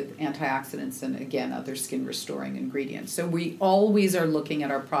supported with antioxidants and, again, other skin-restoring ingredients. So we always are looking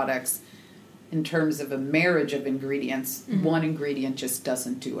at our products in terms of a marriage of ingredients. One ingredient just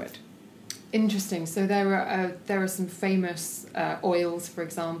doesn't do it. Interesting. So there are some famous oils, for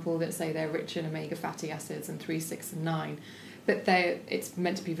example, that say they're rich in omega fatty acids and 3, 6, and 9. But it's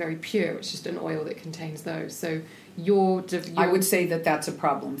meant to be very pure. It's just an oil that contains those. So I would say that that's a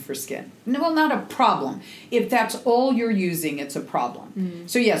problem for skin. No, well, not a problem. If that's all you're using, it's a problem.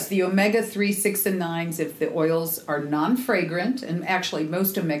 So yes, the omega-3, 6, and 9s, if the oils are non-fragrant, and actually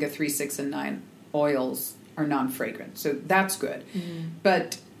most omega-3, 6, and 9 oils are non-fragrant, so that's good.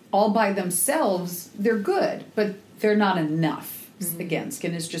 But all by themselves, they're good, but they're not enough. Again,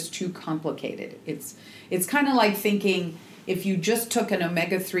 skin is just too complicated. It's kind of like thinking if you just took an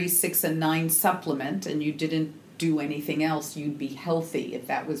omega-3, 6, and 9 supplement and you didn't do anything else, you'd be healthy if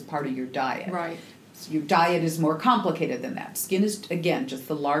that was part of your diet. Right. So your diet is more complicated than that. Skin is, again, just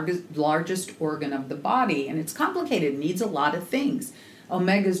the largest organ of the body, and it's complicated. It needs a lot of things.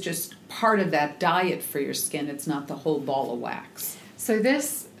 Omega is just part of that diet for your skin. It's not the whole ball of wax. So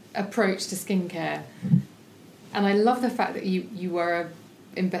this approach to skincare, and I love the fact that you were an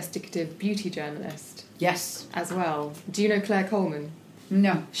investigative beauty journalist. Yes. As well. Do you know Claire Coleman?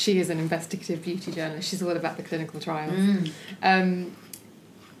 No. She is an investigative beauty journalist. She's all about the clinical trials.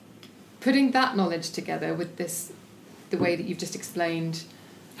 Putting that knowledge together with the way that you've just explained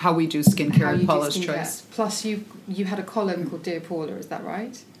how we do skincare at Paula's Choice. Plus you had a column called Dear Paula, is that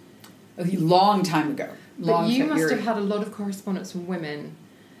right? A long time ago. But you must have had a lot of correspondence from women.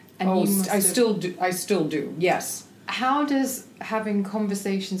 And I still do, yes. How does having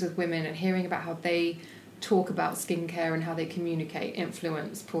conversations with women and hearing about how they talk about skincare and how they communicate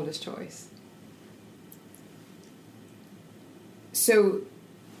influence Paula's choice? So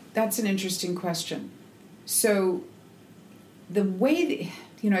that's an interesting question. So the way that,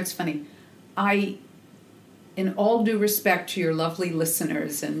 it's funny, in all due respect to your lovely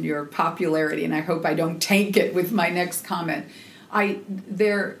listeners and your popularity, and I hope I don't tank it with my next comment,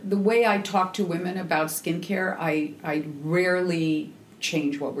 the way I talk to women about skincare, I rarely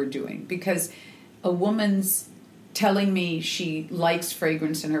change what we're doing, because a woman's telling me she likes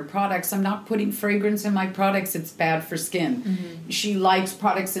fragrance in her products. I'm not putting fragrance in my products. It's bad for skin. Mm-hmm. She likes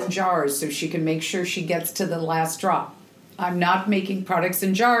products in jars so she can make sure she gets to the last drop. I'm not making products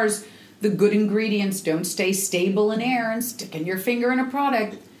in jars. The good ingredients don't stay stable in air, and sticking your finger in a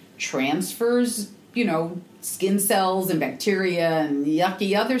product transfers, skin cells and bacteria and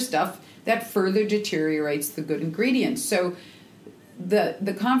yucky other stuff that further deteriorates the good ingredients. So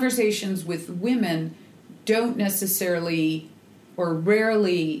the conversations with women don't necessarily or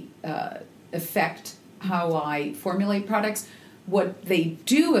rarely affect how I formulate products. What they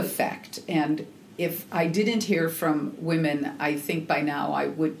do affect, and if I didn't hear from women, I think by now I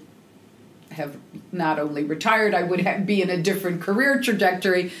would have not only retired, I would be in a different career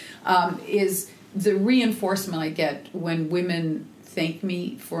trajectory, is the reinforcement I get when women thank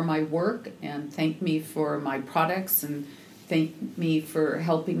me for my work and thank me for my products and thank me for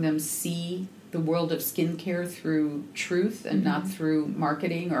helping them see the world of skincare through truth and not through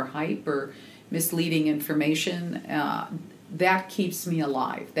marketing or hype or misleading information. That keeps me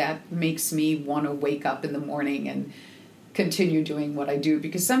alive. That makes me want to wake up in the morning and continue doing what I do,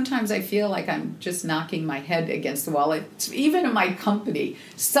 because sometimes I feel like I'm just knocking my head against the wall. Even in my company,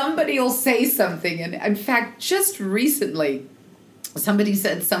 somebody will say something, and in fact, just recently, somebody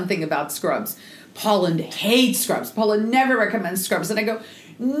said something about scrubs. Paula hates scrubs. Paula never recommends scrubs. And I go,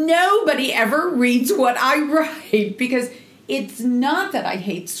 nobody ever reads what I write, because it's not that I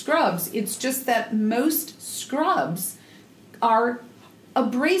hate scrubs. It's just that most scrubs are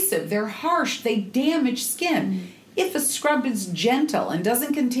abrasive. They're harsh. They damage skin. If a scrub is gentle and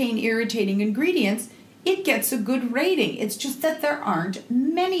doesn't contain irritating ingredients, it gets a good rating. It's just that there aren't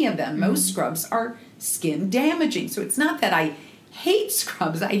many of them. Most scrubs are skin damaging. So it's not that I hate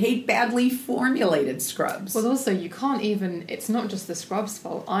scrubs. I hate badly formulated scrubs. Well, also, you can't even... It's not just the scrub's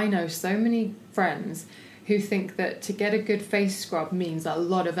fault. I know so many friends who think that to get a good face scrub means a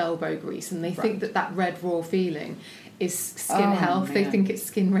lot of elbow grease, and they think that red raw feeling is skin health. Man. They think it's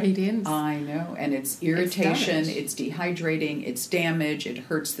skin radiance. I know. And it's irritation, it's dehydrating, it's damage, it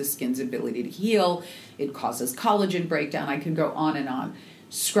hurts the skin's ability to heal, it causes collagen breakdown. I can go on and on.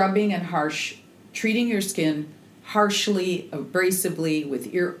 Scrubbing and treating your skin harshly, abrasively,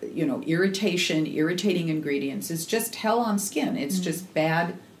 with irritation, irritating ingredients is just hell on skin. It's just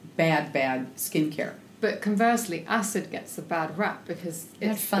bad skincare. But conversely, acid gets a bad rap because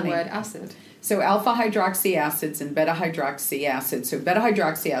it's the word acid. So alpha hydroxy acids and beta hydroxy acid. So beta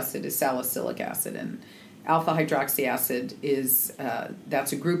hydroxy acid is salicylic acid, and alpha hydroxy acid is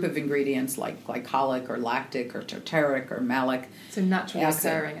that's a group of ingredients like glycolic or lactic or tartaric or malic. So naturally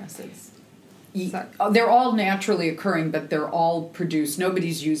occurring acids. They're all naturally occurring, but they're all produced.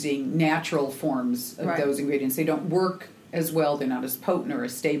 Nobody's using natural forms of those ingredients. They don't work as well. They're not as potent or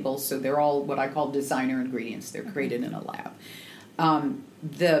as stable. So they're all what I call designer ingredients. They're created in a lab.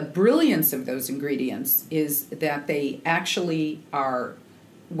 The brilliance of those ingredients is that they actually are,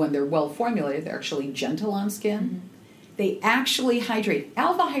 when they're well formulated, they're actually gentle on skin. They actually hydrate.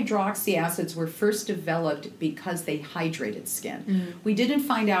 Alpha hydroxy acids were first developed because they hydrated skin. We didn't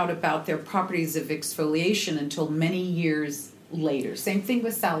find out about their properties of exfoliation until many years later. Same thing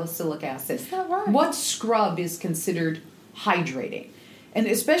with salicylic acid. Is that right? What scrub is considered hydrating? And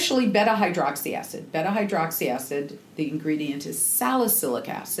especially beta hydroxy acid. Beta hydroxy acid, the ingredient is salicylic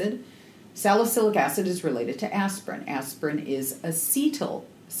acid. Salicylic acid is related to aspirin. Aspirin is acetyl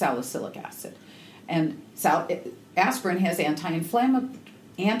salicylic acid. And aspirin has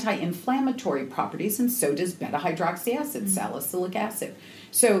anti-inflammatory properties, and so does beta hydroxy acid, salicylic acid.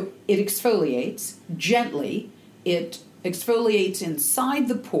 So it exfoliates gently. It exfoliates inside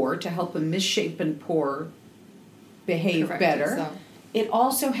the pore to help a misshapen pore behave better. Itself. It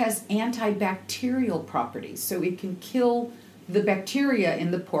also has antibacterial properties, so it can kill the bacteria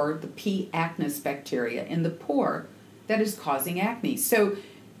in the pore, the P. acnes bacteria in the pore that is causing acne. So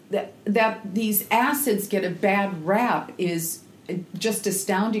that these acids get a bad rap is just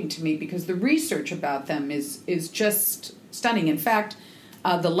astounding to me, because the research about them is just stunning. In fact,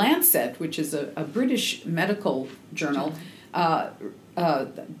 the Lancet, which is a British medical journal,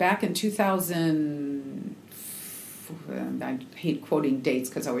 back in 2004 I hate quoting dates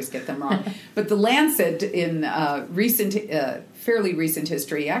because I always get them wrong, but the Lancet in fairly recent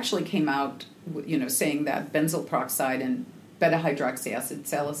history actually came out, saying that benzoyl peroxide and beta-hydroxy acid,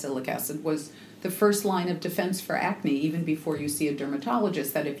 salicylic acid, was the first line of defense for acne, even before you see a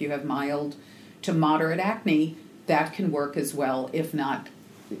dermatologist, that if you have mild to moderate acne, that can work as well, if not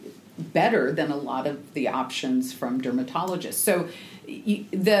better than a lot of the options from dermatologists. So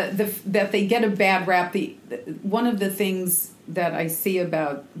that they get a bad rap. One of the things that I see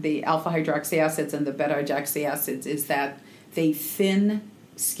about the alpha hydroxy acids and the beta hydroxy acids is that they thin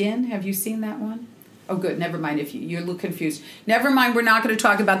skin. Have you seen that one? Oh, good. Never mind. If you look confused, never mind. We're not going to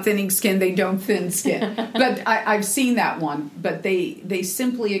talk about thinning skin. They don't thin skin. But I've seen that one. But they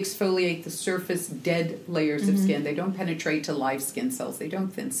simply exfoliate the surface dead layers of skin. They don't penetrate to live skin cells. They don't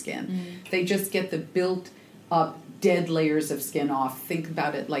thin skin. They just get the built up dead layers of skin off. Think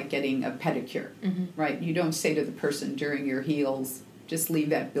about it like getting a pedicure, right? You don't say to the person during your heels, just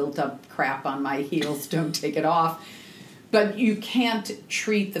leave that built up crap on my heels. Don't take it off. But you can't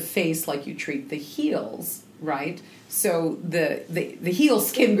treat the face like you treat the heels, right? So the heel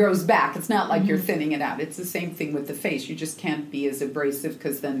skin grows back. It's not like you're thinning it out. It's the same thing with the face. You just can't be as abrasive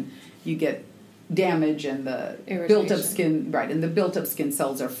because then you get damage and the built-up skin, right? And the built-up skin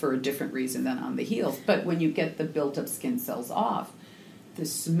cells are for a different reason than on the heels. But when you get the built-up skin cells off, the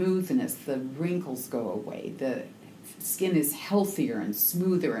smoothness, the wrinkles go away. The skin is healthier and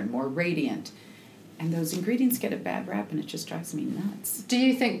smoother and more radiant. And those ingredients get a bad rap, and it just drives me nuts. Do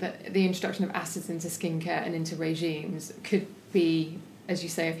you think that the introduction of acids into skincare and into regimes could be, as you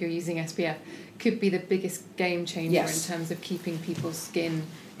say, if you're using SPF, could be the biggest game changer in terms of keeping people's skin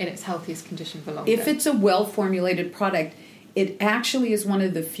in its healthiest condition for longer? If it's a well-formulated product, it actually is one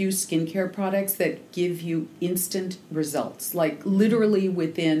of the few skincare products that give you instant results, like literally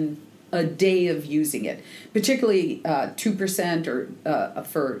within a day of using it, particularly 2% or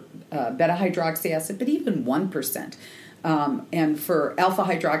for beta-hydroxy acid, but even 1%. And for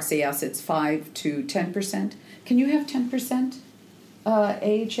alpha-hydroxy acids, 5 to 10%. Can you have 10%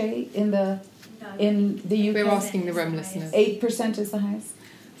 AHA in the UK? We're asking the room listeners. 8% is the highest?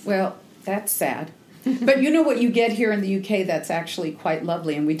 Well, that's sad. But you know what you get here in the UK that's actually quite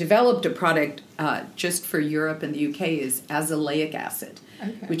lovely, and we developed a product just for Europe and the UK, is azelaic acid,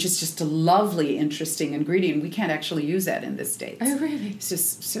 which is just a lovely, interesting ingredient. We can't actually use that in the States. Oh, really? It's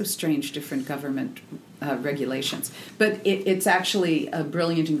just so strange, different government regulations. But it's actually a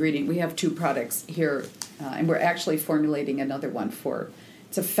brilliant ingredient. We have 2 products here, and we're actually formulating another one for.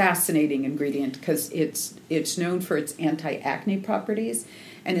 It's a fascinating ingredient because it's known for its anti-acne properties.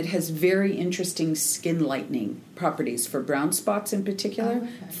 And it has very interesting skin lightening properties for brown spots in particular.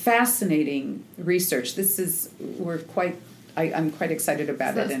 Fascinating research. I'm quite excited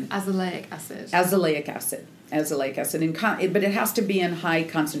about it. And azelaic acid. Azelaic acid. But it has to be in high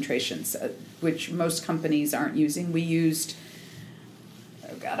concentrations, which most companies aren't using. We used,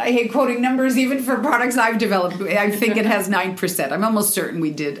 oh God, I hate quoting numbers even for products I've developed. I think it has 9%. I'm almost certain we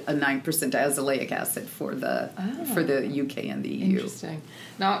did a 9% azelaic acid for the UK and the EU. Interesting.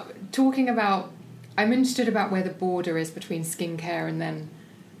 Now, I'm interested about where the border is between skincare and then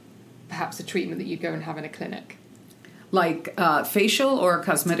perhaps a treatment that you go and have in a clinic. Like facial or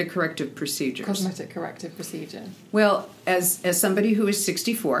cosmetic corrective procedures? Cosmetic corrective procedure. Well, as somebody who is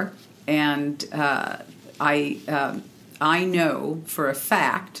 64, and I know for a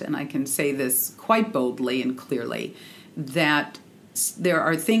fact, and I can say this quite boldly and clearly, that there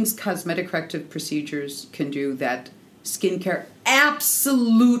are things cosmetic corrective procedures can do that skincare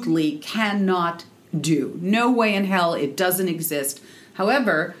absolutely cannot do. No way in hell, it doesn't exist.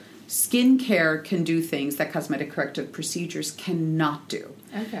 However, skincare can do things that cosmetic corrective procedures cannot do.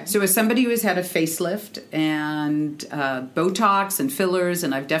 Okay. So as somebody who has had a facelift and Botox and fillers,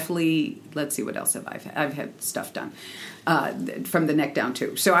 and I've definitely, let's see, what else have I've had stuff done from the neck down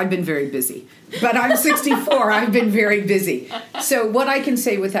too. So I've been very busy. But I'm 64, I've been very busy. So what I can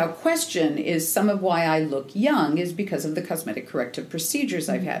say without question is some of why I look young is because of the cosmetic corrective procedures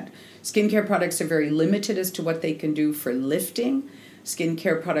I've had. Skincare products are very limited as to what they can do for lifting.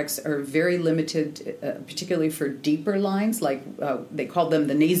 Skincare products are very limited, particularly for deeper lines, like they call them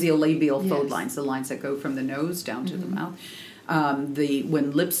the nasolabial fold lines, the lines that go from the nose down to the mouth.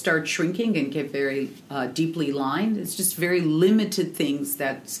 When lips start shrinking and get very deeply lined, it's just very limited things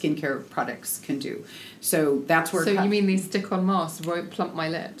that skincare products can do. So that's where. So you mean these stick-on masks won't plump my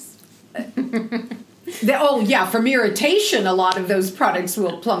lips? From irritation, a lot of those products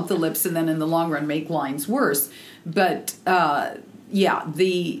will plump the lips and then in the long run make lines worse. But that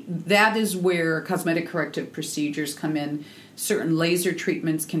is where cosmetic corrective procedures come in. Certain laser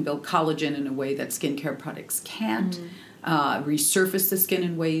treatments can build collagen in a way that skincare products can't. Resurface the skin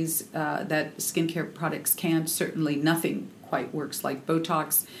in ways that skincare products can't. Certainly nothing quite works like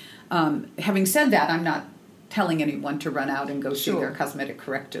Botox. Having said that, I'm not telling anyone to run out and go see their cosmetic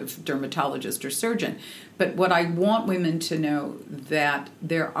corrective dermatologist or surgeon. But what I want women to know that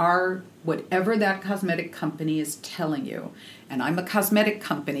there are, whatever that cosmetic company is telling you, and I'm a cosmetic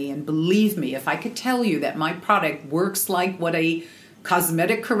company, and believe me, if I could tell you that my product works like what a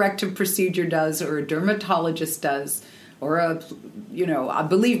cosmetic corrective procedure does or a dermatologist does, or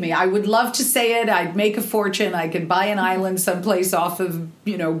believe me, I would love to say it. I'd make a fortune. I could buy an island someplace off of,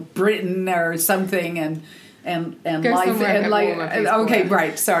 Britain or something and life and like, okay,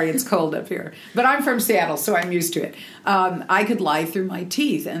 right. Sorry, it's cold up here, but I'm from Seattle, so I'm used to it. I could lie through my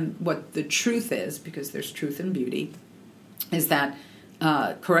teeth, and what the truth is, because there's truth in beauty, is that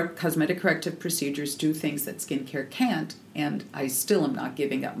cosmetic corrective procedures do things that skincare can't, and I still am not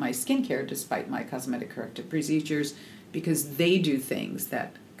giving up my skincare despite my cosmetic corrective procedures, because they do things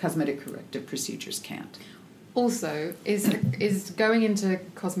that cosmetic corrective procedures can't. Also, is going into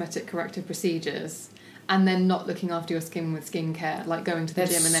cosmetic corrective procedures and then not looking after your skin with skincare, like going to the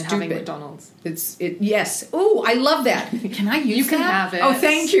gym and then having McDonald's. Yes. Oh, I love that. Can I use that? You can have it. Oh,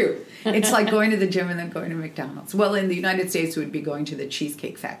 thank you. It's like going to the gym and then going to McDonald's. Well, in the United States, it would be going to the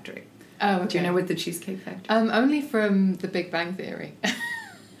Cheesecake Factory. Oh, okay. Do you know what the Cheesecake Factory? Only from The Big Bang Theory.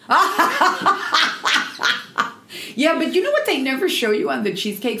 Yeah, but you know what they never show you on the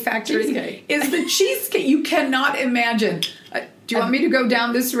Cheesecake Factory? Cheesecake. Is the cheesecake. You cannot imagine. Do you want me to go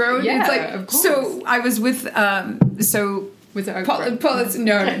down this road? Yeah, it's like, of course. So I was with... Was it Paula's,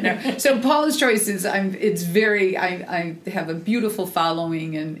 no. So Paula's Choice is, I have a beautiful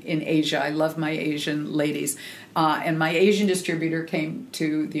following in Asia. I love my Asian ladies. And my Asian distributor came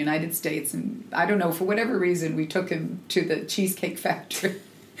to the United States, and I don't know, for whatever reason, we took him to the Cheesecake Factory.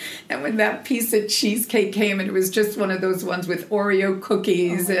 And when that piece of cheesecake came, and it was just one of those ones with Oreo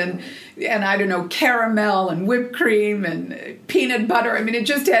cookies and I don't know, caramel and whipped cream and peanut butter. I mean, it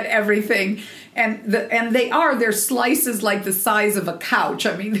just had everything. And they're slices like the size of a couch.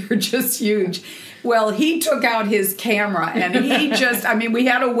 I mean, they're just huge. Well, he took out his camera and he just, we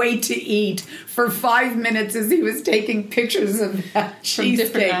had to wait to eat for 5 minutes as he was taking pictures of that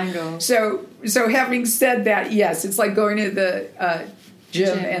cheesecake. From different angles. So having said that, yes, it's like going to the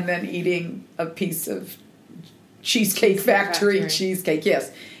gym and then eating a piece of Cheesecake Factory cheesecake.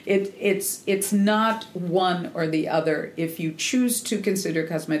 Yes, it's not one or the other. If you choose to consider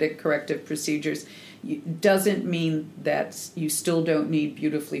cosmetic corrective procedures, it doesn't mean that you still don't need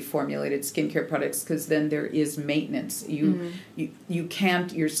beautifully formulated skincare products, because then there is maintenance. You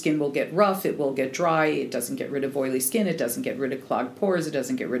can't, your skin will get rough, it will get dry, it doesn't get rid of oily skin, it doesn't get rid of clogged pores, it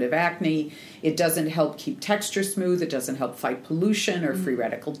doesn't get rid of acne, it doesn't help keep texture smooth, it doesn't help fight pollution or free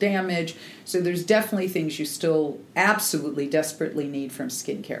radical damage. So there's definitely things you still absolutely desperately need from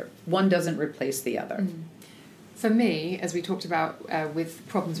skincare. One doesn't replace the other. For me, as we talked about with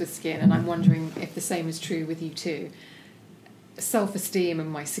problems with skin, and I'm wondering if the same is true with you too, self-esteem and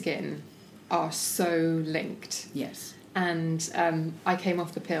my skin are so linked. Yes. And I came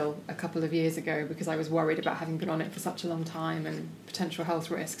off the pill a couple of years ago because I was worried about having been on it for such a long time and potential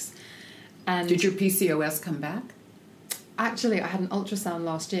health risks. And did your PCOS come back? Actually, I had an ultrasound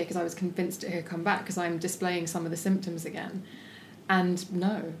last year because I was convinced it had come back because I'm displaying some of the symptoms again. And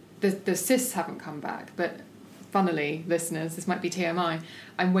no, the cysts haven't come back, but... Funnily, listeners, this might be TMI,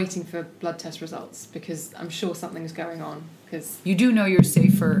 I'm waiting for blood test results because I'm sure something's going on. Because you do know you're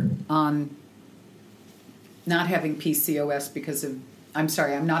safer on not having PCOS because of... I'm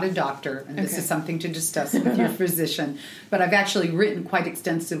sorry, I'm not a doctor, and this is something to discuss with your physician, but I've actually written quite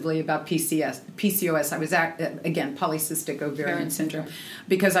extensively about PCOS. I was, again, polycystic ovarian syndrome,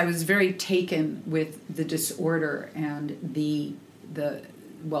 because I was very taken with the disorder and the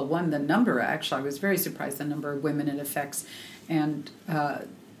number, actually. I was very surprised the number of women it affects, and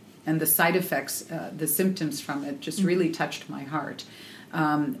the side effects, the symptoms from it just really touched my heart.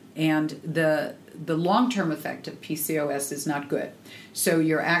 And the long-term effect of PCOS is not good. So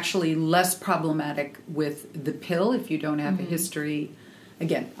you're actually less problematic with the pill if you don't have a history.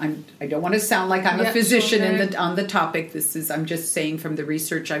 Again, I don't want to sound like I'm a physician on the topic. I'm just saying from the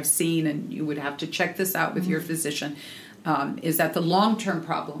research I've seen, and you would have to check this out with your physician. Is that the long-term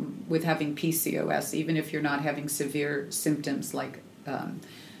problem with having PCOS, even if you're not having severe symptoms like,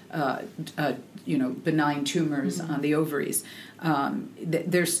 benign tumors on the ovaries,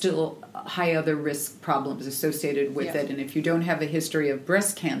 there's still high other risk problems associated with it. And if you don't have a history of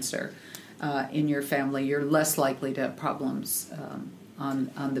breast cancer in your family, you're less likely to have problems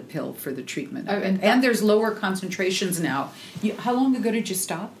on the pill for the treatment. Oh, and there's lower concentrations now. How long ago did you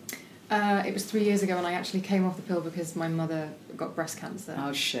stop? It was 3 years ago, and I actually came off the pill because my mother got breast cancer.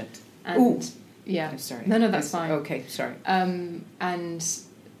 Oh, shit. And, yeah. I'm sorry. No, that's fine. Okay, sorry. And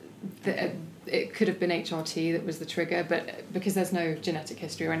it could have been HRT that was the trigger, but because there's no genetic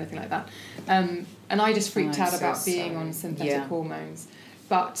history or anything like that. And I just freaked out about being on synthetic hormones.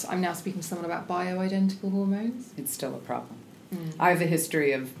 But I'm now speaking to someone about bioidentical hormones. It's still a problem. I have a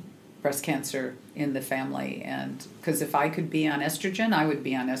history of breast cancer in the family, and because if I could be on estrogen, I would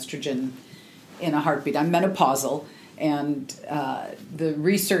be on estrogen in a heartbeat. I'm menopausal, and the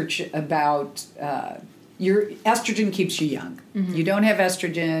research about your estrogen keeps you young. Mm-hmm. You don't have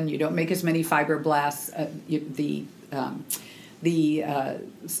estrogen, you don't make as many fibroblasts.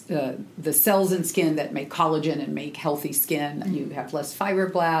 The cells in skin that make collagen and make healthy skin, mm-hmm. you have less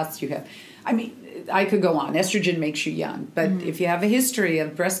fibroblasts. I could go on. Estrogen makes you young, but mm-hmm. if you have a history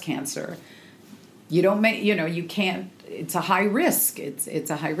of breast cancer, you don't make. You can't. It's a high risk. It's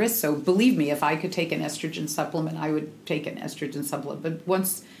a high risk. So believe me, if I could take an estrogen supplement, I would take an estrogen supplement. But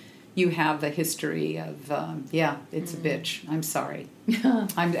once you have a history of, it's a bitch. I'm sorry.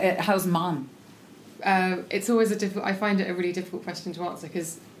 How's mom? It's always I find it a really difficult question to answer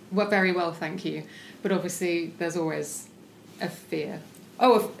because we're very well, thank you. But obviously, there's always a fear.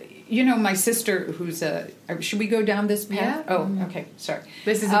 Oh, my sister, who's should we go down this path? Yeah. Oh, okay. Sorry.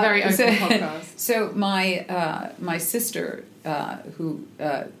 This is a very open podcast. So my sister, who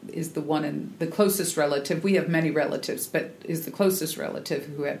is the closest relative, we have many relatives, but is the closest relative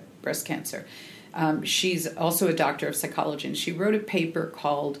who had breast cancer. She's also a doctor of psychology, and she wrote a paper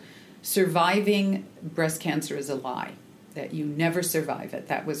called "Surviving Breast Cancer is a Lie," that you never survive it.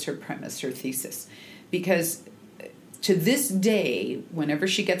 That was her premise, her thesis, because to this day, whenever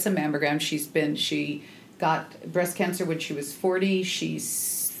she gets a mammogram, she got breast cancer when she was 40.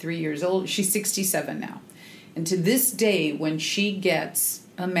 She's 3 years old. She's 67 now. And to this day, when she gets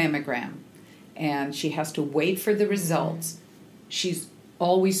a mammogram and she has to wait for the results, she's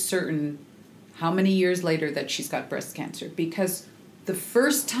always certain how many years later that she's got breast cancer. Because the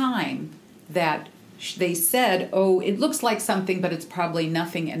first time that they said, oh, it looks like something, but it's probably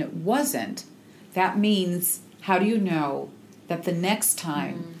nothing, and it wasn't, that means... How do you know that the next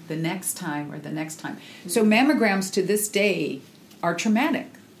time, So mammograms to this day are traumatic.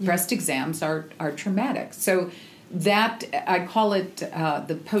 Breast exams are traumatic. So that, I call it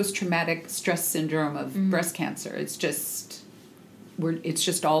the post-traumatic stress syndrome of breast cancer. It's just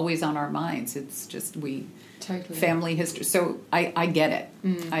always on our minds. It's just Totally. Family history. So I get it.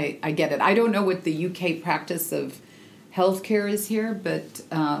 I get it. I don't know what the UK practice of healthcare is here, but...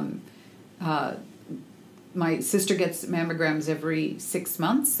 my sister gets mammograms every 6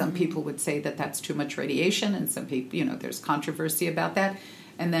 months. Some people would say that that's too much radiation, and some people, there's controversy about that.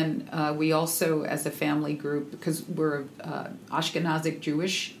 And then we also, as a family group, because we're Ashkenazic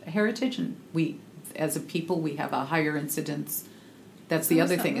Jewish heritage, and we, as a people, we have a higher incidence. That's the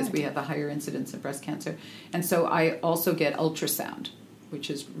other thing, is we have a higher incidence of breast cancer. And so I also get ultrasound, which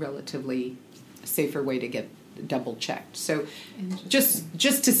is relatively a safer way to get double checked. So just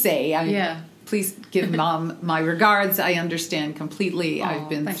to say, please give Mom my regards. I understand completely. I've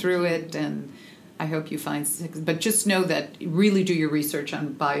been through it, and I hope you find... But just know that really do your research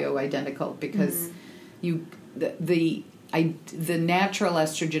on bioidentical, because the natural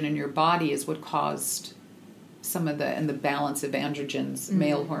estrogen in your body is what caused some of and the balance of androgens,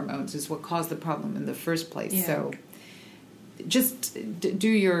 male hormones, is what caused the problem in the first place. Yeah. So just do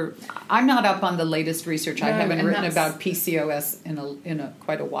your... I'm not up on the latest research. I haven't written about PCOS in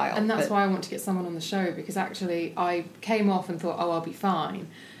quite a while. And that's why I want to get someone on the show, because actually I came off and thought, I'll be fine.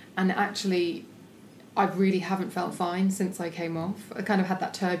 And actually, I really haven't felt fine since I came off. I kind of had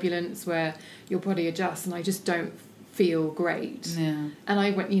that turbulence where your body adjusts, and I just don't feel great. Yeah. And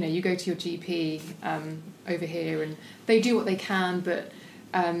I went, you go to your GP over here, and they do what they can, but...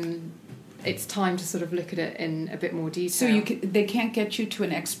 it's time to sort of look at it in a bit more detail. So they can't get you to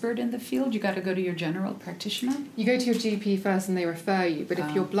an expert in the field? You got to go to your general practitioner? You go to your GP first and they refer you, but if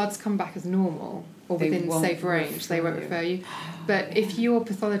your bloods come back as normal or within safe range, they won't refer you. But if your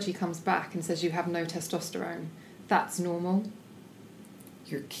pathology comes back and says you have no testosterone, that's normal.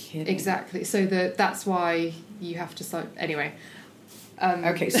 You're kidding. Exactly. So that's why you have to... Anyway...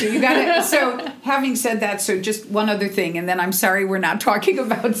 Okay, so you got it. So having said that, so just one other thing, and then I'm sorry we're not talking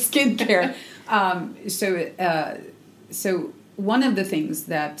about skincare. So one of the things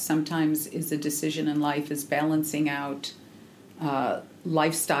that sometimes is a decision in life is balancing out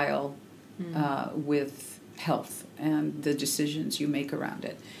lifestyle with health and the decisions you make around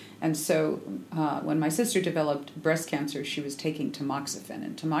it. And so when my sister developed breast cancer, she was taking tamoxifen,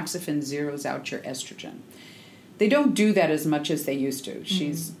 and tamoxifen zeroes out your estrogen. They don't do that as much as they used to.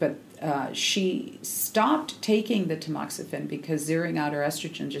 She stopped taking the tamoxifen because zeroing out her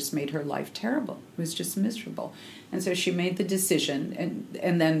estrogen just made her life terrible. It was just miserable. And so she made the decision,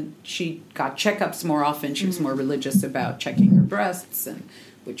 and then she got checkups more often. She was more religious about checking her breasts, and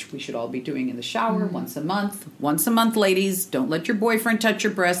which we should all be doing in the shower once a month. Once a month, ladies, don't let your boyfriend touch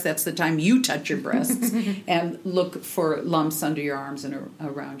your breasts. That's the time you touch your breasts. And look for lumps under your arms and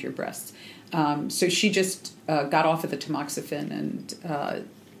around your breasts. So she just got off of the tamoxifen and,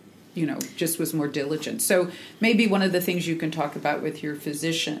 just was more diligent. So maybe one of the things you can talk about with your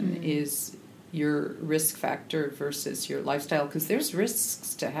physician is your risk factor versus your lifestyle, because there's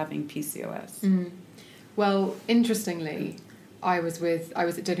risks to having PCOS. Well, interestingly, I was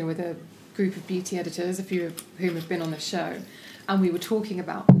at dinner with a group of beauty editors, a few of whom have been on the show, and we were talking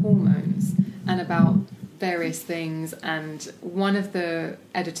about hormones and about various things, and one of the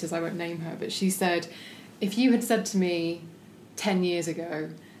editors, I won't name her, but she said, if you had said to me 10 years ago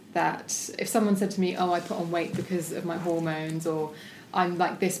that if someone said to me, oh, I put on weight because of my hormones, or I'm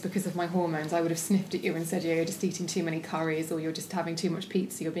like this because of my hormones, I would have sniffed at you and said, yeah, you're just eating too many curries, or you're just having too much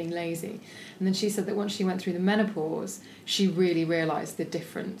pizza, you're being lazy. And then she said that once she went through the menopause, she really realised the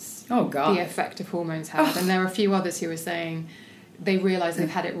difference, the effect of hormones had. And there are a few others who were saying they realise they've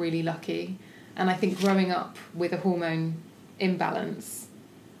had it really lucky. And I think growing up with a hormone imbalance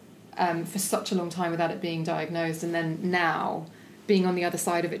for such a long time without it being diagnosed, and then now being on the other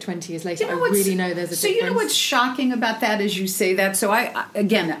side of it 20 years later, I really know there's a difference. So you know what's shocking about that as you say that? So I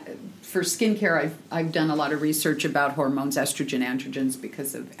again, for skincare, I've done a lot of research about hormones, estrogen, androgens,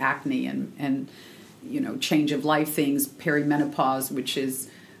 because of acne and change of life things, perimenopause, which is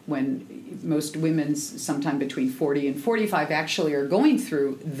when most women sometime between 40 and 45 actually are going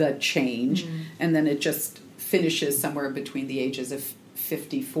through the change, and then it just finishes somewhere between the ages of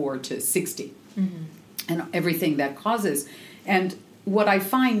 54 to 60, and everything that causes. And what I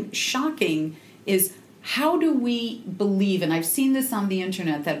find shocking is, how do we believe, and I've seen this on the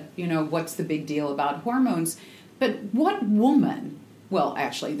internet, that, what's the big deal about hormones? But what woman, well,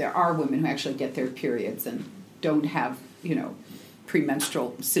 actually, there are women who actually get their periods and don't have,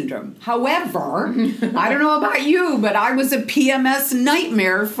 premenstrual syndrome. However, I don't know about you, but I was a PMS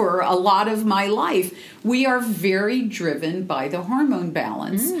nightmare for a lot of my life. We are very driven by the hormone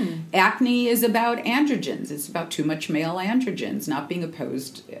balance. Acne is about androgens. It's about too much male androgens, not being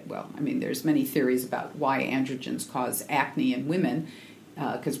opposed. Well, I mean, there's many theories about why androgens cause acne in women,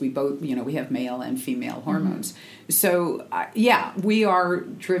 because we both, we have male and female hormones. So, we are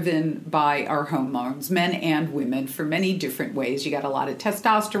driven by our hormones, men and women, for many different ways. You got a lot of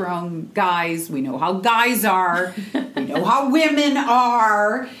testosterone, guys. We know how guys are. We know how women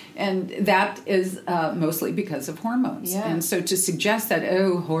are. And that is mostly because of hormones. Yeah. And so to suggest that,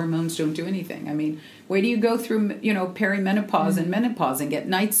 hormones don't do anything. I mean, wait till you go through, perimenopause and menopause and get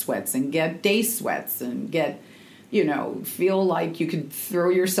night sweats and get day sweats and get, feel like you could throw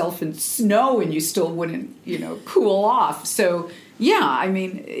yourself in snow and you still wouldn't, cool off. So, I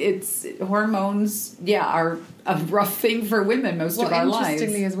mean, it's hormones, are a rough thing for women most of our lives.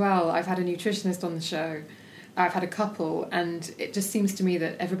 Interestingly as well, I've had a nutritionist on the show. I've had a couple, and it just seems to me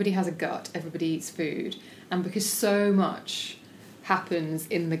that everybody has a gut, everybody eats food, and because so much happens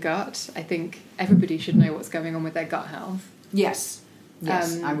in the gut, I think everybody should know what's going on with their gut health. Yes,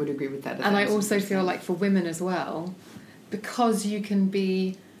 I would agree with that. And I also feel like for women as well, because you can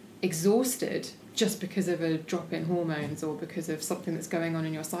be exhausted just because of a drop in hormones or because of something that's going on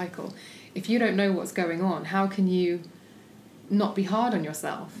in your cycle, if you don't know what's going on, how can you not be hard on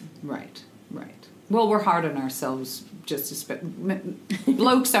yourself? Right. Well, we're hard on ourselves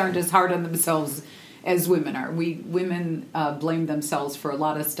blokes aren't as hard on themselves as women are. Women blame themselves for a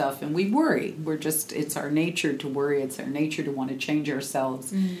lot of stuff, and we worry. It's our nature to worry. It's our nature to want to change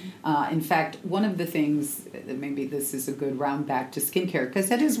ourselves. In fact, one of the things, maybe this is a good round back to skincare, because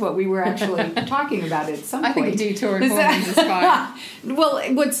that is what we were actually talking about at some point. I think a detour in hormones is fine. Well,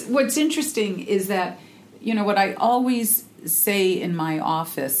 what's interesting is that, what I always say in my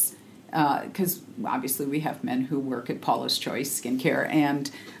office, because obviously we have men who work at Paula's Choice Skincare, and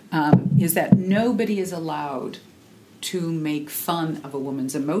is that nobody is allowed to make fun of a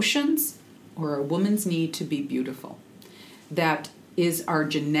woman's emotions or a woman's need to be beautiful. That is our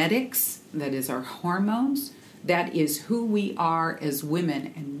genetics, that is our hormones, that is who we are as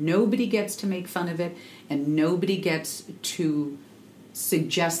women, and nobody gets to make fun of it, and nobody gets to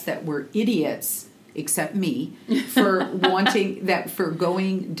suggest that we're idiots except me, for for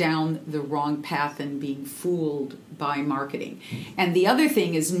going down the wrong path and being fooled by marketing. And the other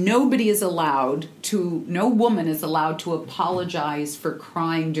thing is no woman is allowed to apologize for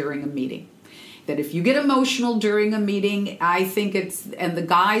crying during a meeting. That if you get emotional during a meeting, I think and the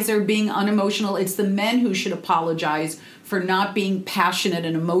guys are being unemotional, it's the men who should apologize for not being passionate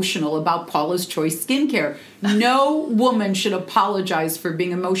and emotional about Paula's Choice skincare. No woman should apologize for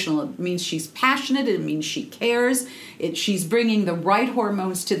being emotional. It means she's passionate. It means she cares. She's bringing the right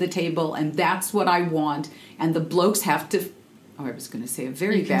hormones to the table, and that's what I want. And the blokes have to, I was going to say a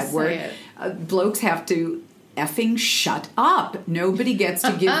very bad word. Blokes have to effing shut up. Nobody gets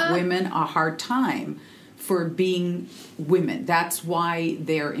to give women a hard time for being women. That's why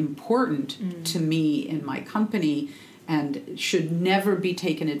they're important to me in my company, and should never be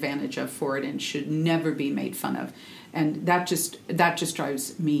taken advantage of for it, and should never be made fun of. And that just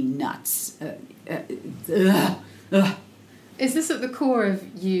drives me nuts. Is this at the core of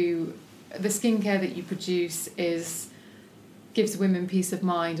you? The skincare that you produce gives women peace of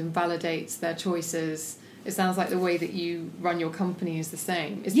mind and validates their choices. It sounds like the way that you run your company is the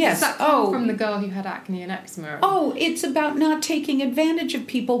same. Yes. Does that come from the girl who had acne and eczema? Oh, it's about not taking advantage of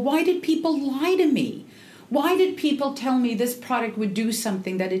people. Why did people lie to me? Why did people tell me this product would do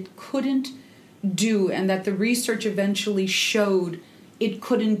something that it couldn't do, and that the research eventually showed it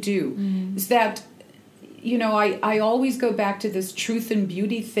couldn't do? Is that, I always go back to this truth and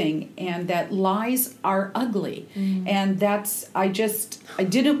beauty thing, and that lies are ugly. And I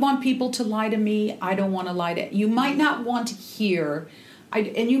didn't want people to lie to me. I don't want to lie to you. Might not want to hear,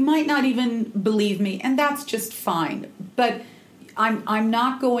 and you might not even believe me, and that's just fine. But I'm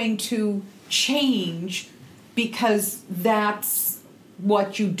not going to change because that's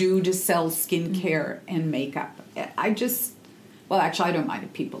what you do to sell skincare and makeup. Actually, I don't mind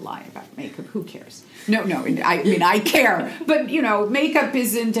if people lie about makeup. Who cares? No, I care. But, makeup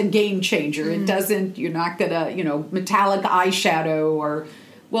isn't a game changer. It doesn't, you're not going to, metallic eyeshadow or,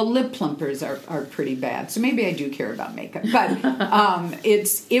 lip plumpers are pretty bad. So maybe I do care about makeup. But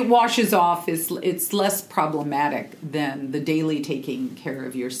it washes off. It's less problematic than the daily taking care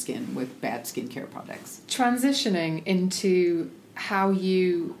of your skin with bad skincare products. Transitioning into how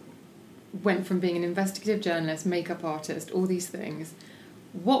you went from being an investigative journalist, makeup artist, all these things,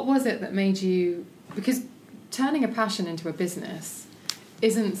 what was it that made you... Because turning a passion into a business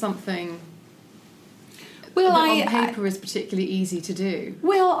isn't something that on paper is particularly easy to do.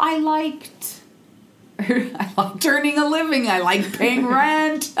 Well, I liked turning a living. I like paying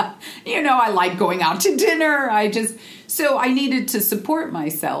rent. I like going out to dinner. So I needed to support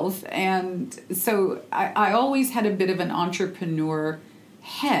myself. And so I always had a bit of an entrepreneur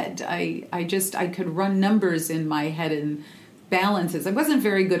head. I could run numbers in my head and balances. I wasn't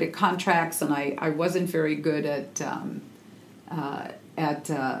very good at contracts, and I wasn't very good at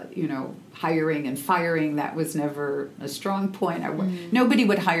hiring and firing. That was never a strong point. Nobody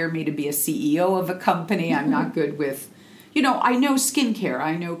would hire me to be a CEO of a company. I'm not good with, I know skincare,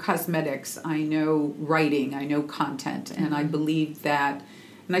 I know cosmetics, I know writing, I know content, and I believe that,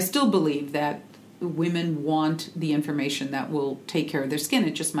 and I still believe that women want the information that will take care of their skin.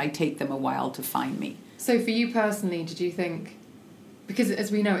 It just might take them a while to find me. So for you personally, did you think, because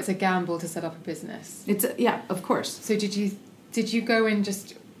as we know, it's a gamble to set up a business. Yeah, of course. So did you go in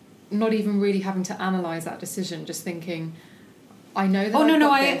just not even really having to analyze that decision, just thinking, I know that. I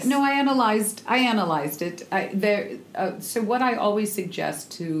analyzed it. So what I always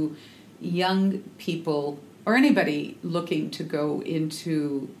suggest to young people or anybody looking to go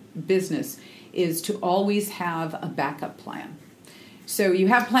into business is to always have a backup plan. So you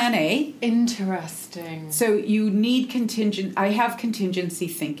have plan A. Interesting. So you need I have contingency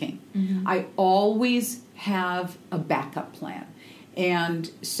thinking. I always have a backup plan.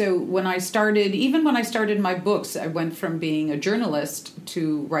 And so when I started my books, I went from being a journalist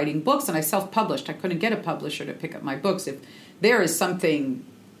to writing books, and I self-published. I couldn't get a publisher to pick up my books. If there is something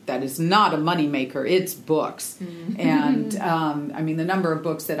that is not a moneymaker, it's books. And the number of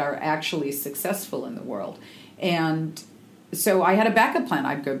books that are actually successful in the world. And so I had a backup plan.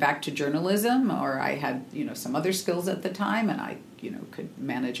 I'd go back to journalism, or I had, some other skills at the time, and I, could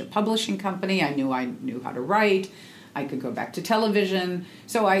manage a publishing company. I knew how to write. I could go back to television.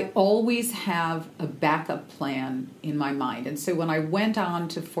 So I always have a backup plan in my mind. And so when I went on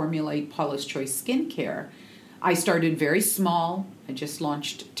to formulate Paula's Choice Skincare, I started very small. I just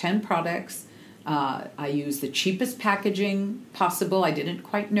launched 10 products. I used the cheapest packaging possible. I didn't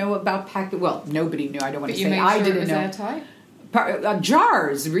quite know about packaging. Well, nobody knew. I don't want to say I didn't know. Airtight?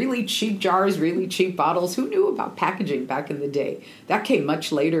 Jars, really cheap jars, really cheap bottles. Who knew about packaging back in the day? That came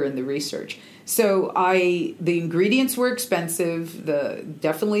much later in the research. So the ingredients were expensive,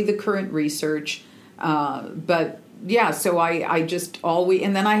 definitely the current research, but yeah, so I just always,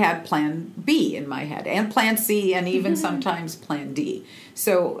 and then I had plan B in my head, and plan C, and even sometimes plan D.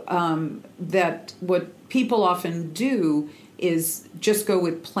 So that what people often do is just go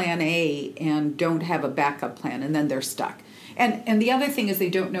with plan A and don't have a backup plan, and then they're stuck. And the other thing is they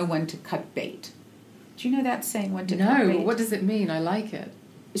don't know when to cut bait. Do you know that saying, when to cut bait? No, what does it mean? I like it.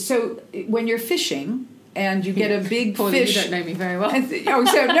 So when you're fishing and you get a big Paula, fish... you don't know me very well.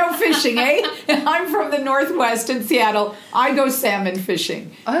 So no fishing, eh? I'm from the Northwest in Seattle. I go salmon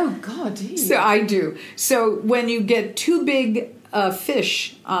fishing. Oh, God, do you? So I do. So when you get too big a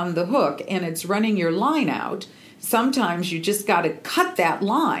fish on the hook and it's running your line out, sometimes you just got to cut that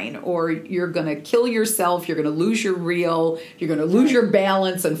line, or you're going to kill yourself, you're going to lose your reel, you're going to lose your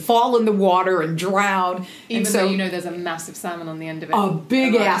balance and fall in the water and drown. Even though you know there's a massive salmon on the end of it. A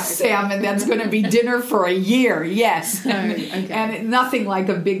big-ass salmon that's going to be dinner for a year, yes. Oh, okay. And nothing like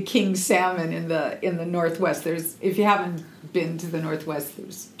a big king salmon in the Northwest. If you haven't been to the Northwest,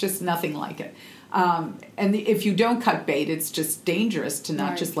 there's just nothing like it. And if you don't cut bait, it's just dangerous to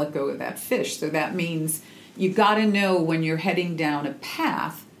not just let go of that fish. So that means... you got to know when you're heading down a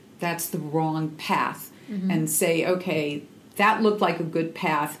path, that's the wrong path, and say, okay, that looked like a good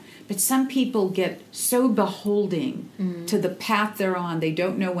path. But some people get so beholding to the path they're on, they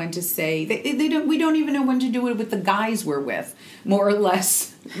don't know when to say. We don't even know when to do it with the guys we're with, more or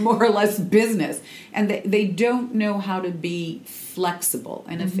less business, and they don't know how to be flexible.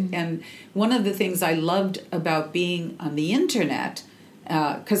 And and one of the things I loved about being on the internet.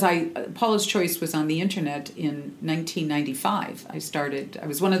 Because Paula's Choice was on the internet in 1995. I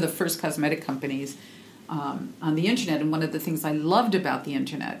was one of the first cosmetic companies on the internet, and one of the things I loved about the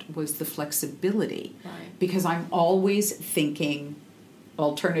internet was the flexibility. Right. Because I'm always thinking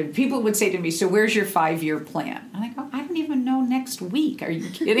alternative. People would say to me, so where's your 5-year plan? And I go, I don't even know next week. Are you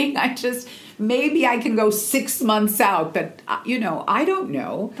kidding? Maybe I can go 6 months out, but I don't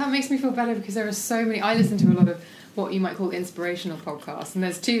know. That makes me feel better, because there are so many. I listen to a lot of what you might call inspirational podcasts, and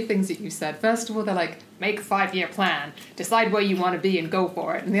there's two things that you said. First of all, they're like, make a 5-year plan, decide where you want to be and go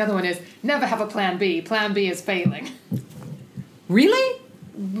for it. And the other one is, never have a plan B. Plan B is failing. Really?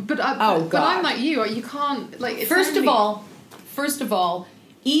 But I'm like you can't, like, it's First of all,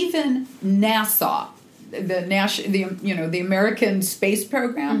 even NASA, the American space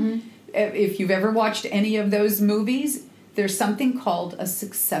program, if you've ever watched any of those movies, there's something called a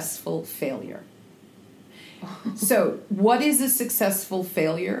successful failure. So what is a successful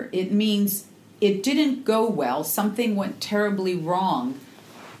failure? It means it didn't go well, something went terribly wrong,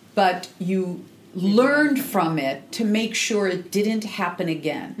 but you learned from it to make sure it didn't happen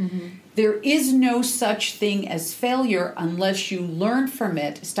again. There is no such thing as failure unless you learn from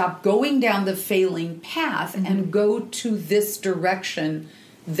it, stop going down the failing path, and go to this direction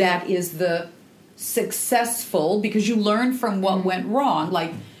that is the successful, because you learn from what went wrong.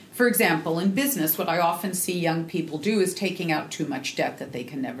 Like, for example, in business, what I often see young people do is taking out too much debt that they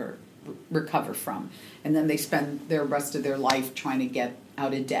can never recover from. And then they spend the rest of their life trying to get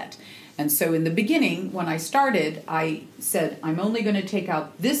out of debt. And so in the beginning, when I started, I said, I'm only going to take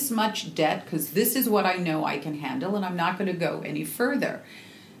out this much debt because this is what I know I can handle, and I'm not going to go any further.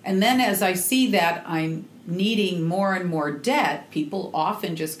 And then as I see that I'm needing more and more debt, people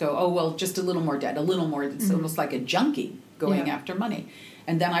often just go, oh, well, just a little more debt, a little more. It's almost like a junkie going after money.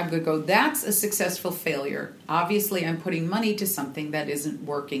 And then I would go, that's a successful failure. Obviously, I'm putting money to something that isn't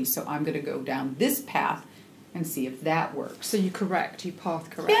working, so I'm going to go down this path and see if that works. So you path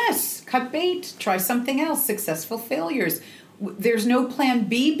correct. Yes, cut bait, try something else, successful failures. There's no plan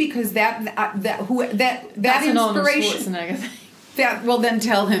B, because that That's inspiration. an Arnold Schwarzenegger thing. Well, then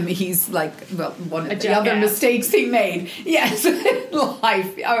tell him he's like, one of the other mistakes he made. Yes,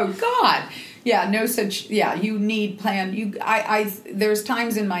 life. Oh, God. Yeah, no such. Yeah, you need plan. There's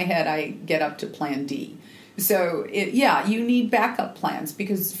times in my head I get up to plan D. So you need backup plans,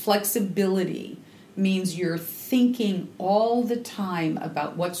 because flexibility means you're thinking all the time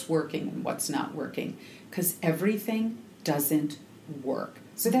about what's working and what's not working, because everything doesn't work.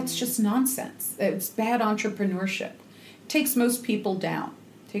 So that's just nonsense. It's bad entrepreneurship. It takes most people down.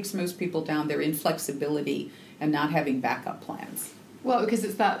 Their inflexibility and not having backup plans. Well, because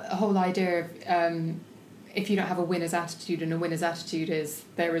it's that whole idea of if you don't have a winner's attitude, and a winner's attitude is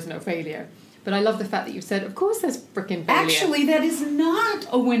there is no failure. But I love the fact that you said, of course there's frickin' failure. Actually, that is not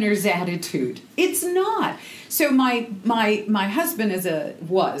a winner's attitude. It's not. So my husband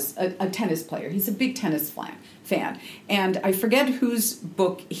was a tennis player. He's a big tennis fan. And I forget whose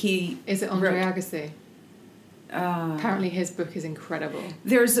book he Is it Andre wrote. Agassi? Apparently his book is incredible.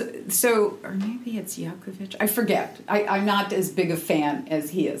 Or maybe it's Yakovich. I forget. I'm not as big a fan as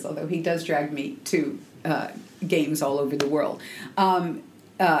he is, although he does drag me to games all over the world.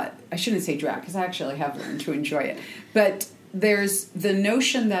 I shouldn't say drag, because I actually have learned to enjoy it. But there's the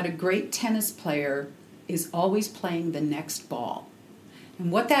notion that a great tennis player is always playing the next ball.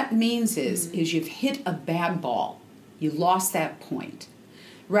 And what that means is you've hit a bad ball. You lost that point.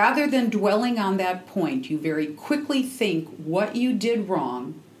 Rather than dwelling on that point, you very quickly think what you did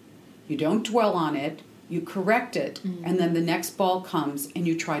wrong. You don't dwell on it. You correct it. And then the next ball comes and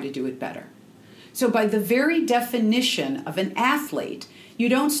you try to do it better. So by the very definition of an athlete, you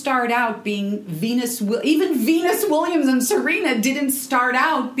don't start out being even Venus Williams and Serena didn't start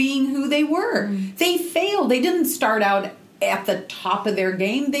out being who they were. They failed. They didn't start out at the top of their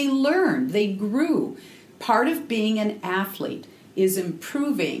game. They learned. They grew. Part of being an athlete is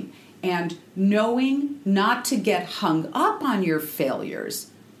improving and knowing not to get hung up on your failures,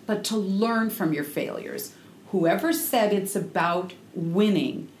 but to learn from your failures. Whoever said it's about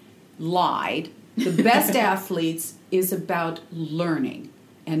winning lied. The best athletes is about learning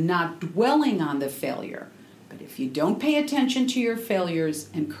and not dwelling on the failure. But if you don't pay attention to your failures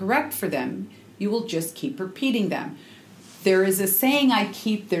and correct for them, you will just keep repeating them. There is a saying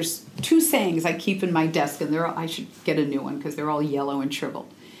there's two sayings I keep in my desk, and I should get a new one because they're all yellow and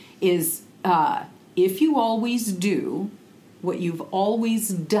shriveled, is if you always do what you've always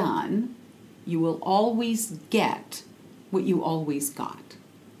done, you will always get what you always got.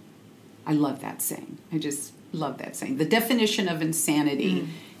 I love that saying. I just love that saying. The definition of insanity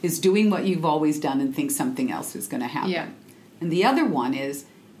is doing what you've always done and think something else is going to happen. Yeah. And the other one is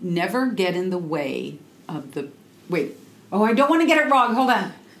never get in the way of the... Wait. Oh, I don't want to get it wrong. Hold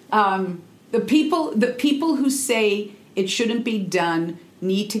on. The people who say it shouldn't be done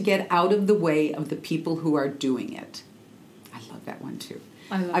need to get out of the way of the people who are doing it. I love that one too.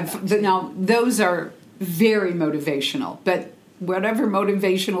 I love that too. Now, those are very motivational, but whatever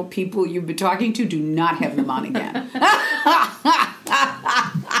motivational people you've been talking to, do not have them on again.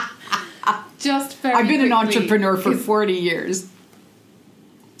 Just very I've been quickly, an entrepreneur for 40 years.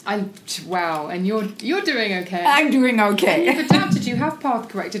 Wow, and you're doing okay. I'm doing okay. And you've adapted. You have path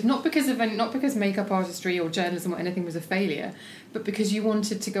corrected, not because makeup artistry or journalism or anything was a failure, but because you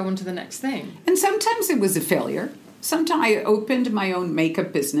wanted to go on to the next thing. And sometimes it was a failure. Sometimes I opened my own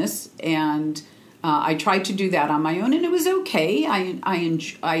makeup business, and I tried to do that on my own, and it was okay.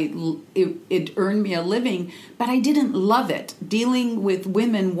 It earned me a living, but I didn't love it. Dealing with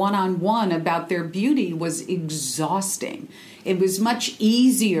women one-on-one about their beauty was exhausting. It was much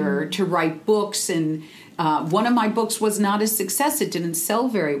easier to write books, and one of my books was not a success. It didn't sell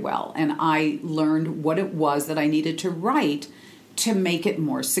very well, and I learned what it was that I needed to write to make it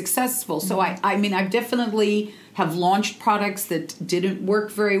more successful. So I mean, I definitely have launched products that didn't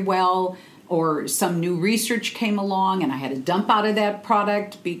work very well, or some new research came along and I had to dump out of that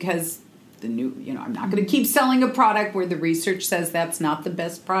product because I'm not going to keep selling a product where the research says that's not the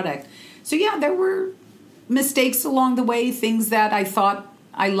best product. So yeah, there were mistakes along the way, things that I thought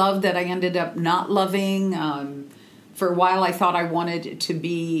I loved that I ended up not loving. For a while I thought I wanted to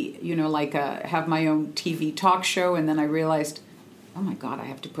be, have my own TV talk show, and then I realized, oh my God, I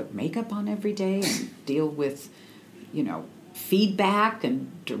have to put makeup on every day and deal with, feedback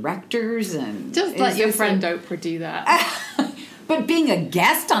and directors, and just let your friend Oprah do that. But being a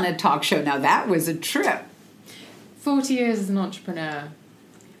guest on a talk show, now that was a trip. 40 years as an entrepreneur,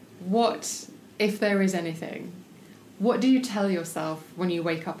 what, if there is anything, what do you tell yourself when you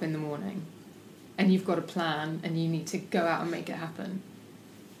wake up in the morning and you've got a plan and you need to go out and make it happen?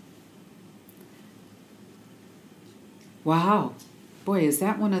 Wow. Boy, is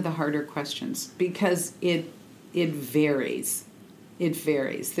that one of the harder questions, because it varies. It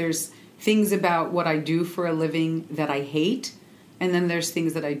varies. There's things about what I do for a living that I hate, and then there's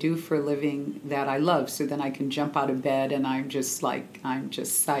things that I do for a living that I love. So then I can jump out of bed and I'm just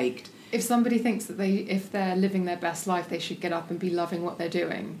psyched. If somebody thinks that if they're living their best life, they should get up and be loving what they're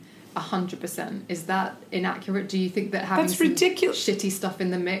doing, 100%. Is that inaccurate? Do you think that having some shitty stuff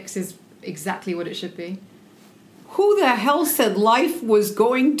in the mix is exactly what it should be? Who the hell said life was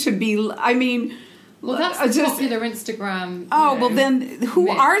going to be... I mean... Well, that's the popular Instagram. Well, then who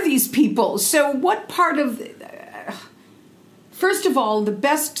myth. are these people? So what part of... First of all, the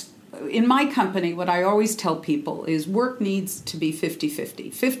best in my company, what I always tell people is work needs to be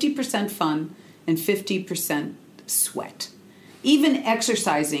 50-50. 50% fun and 50% sweat. Even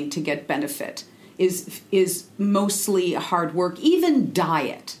exercising to get benefit is mostly hard work. Even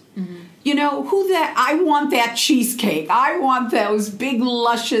diet. Mm-hmm. You know, I want that cheesecake. I want those big,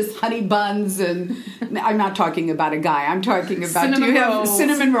 luscious honey buns. And I'm not talking about a guy. I'm talking about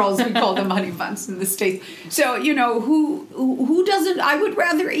cinnamon rolls. We call them honey buns in the States. So, you know, who doesn't? I would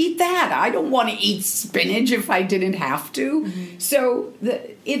rather eat that. I don't want to eat spinach if I didn't have to. Mm-hmm. So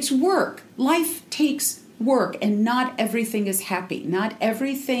it's work. Life takes work, and not everything is happy. Not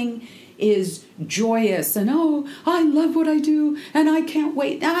everything is joyous and, oh, I love what I do and I can't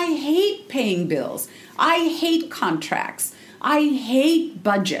wait. I hate paying bills. I hate contracts. I hate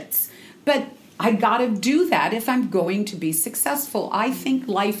budgets. But I got to do that if I'm going to be successful. I think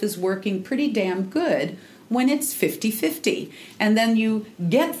life is working pretty damn good when it's 50-50. And then you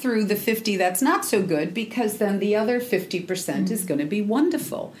get through the 50 that's not so good, because then the other 50% is going to be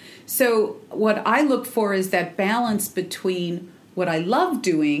wonderful. So what I look for is that balance between what I love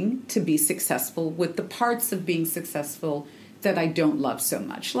doing to be successful with the parts of being successful that I don't love so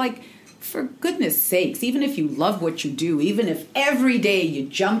much. Like, for goodness sakes, even if you love what you do, even if every day you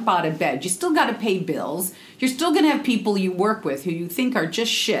jump out of bed, you still got to pay bills. You're still going to have people you work with who you think are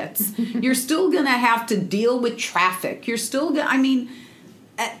just shits. You're still going to have to deal with traffic. You're still going to, I mean,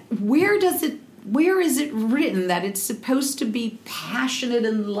 where is it written that it's supposed to be passionate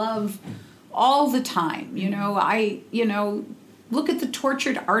and love all the time? You know, look at the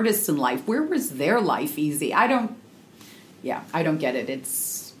tortured artists in life. Where was their life easy? I don't get it.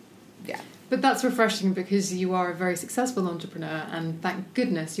 But that's refreshing, because you are a very successful entrepreneur, and thank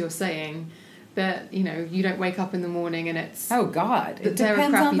goodness you're saying that, you know, you don't wake up in the morning and it's... Oh, God. That there are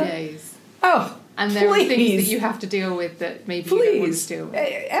crappy days. Oh, and there are things that you have to deal with that maybe you don't want to deal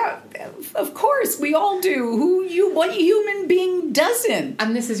with. Of course, we all do. What human being doesn't?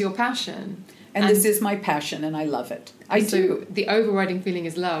 And this is your passion. And this is my passion, and I love it. I do. The overriding feeling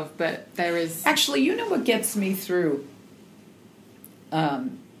is love, but there is... Actually, you know what gets me through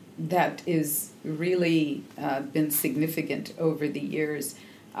that is really been significant over the years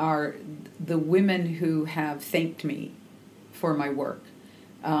are the women who have thanked me for my work.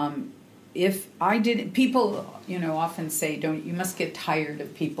 If I didn't, people, you know, often say, you must get tired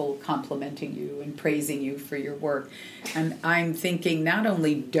of people complimenting you and praising you for your work. And I'm thinking, not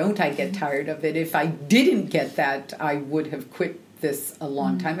only don't I get tired of it, if I didn't get that, I would have quit this a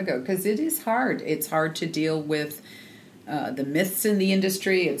long time ago, because it is hard. It's hard to deal with the myths in the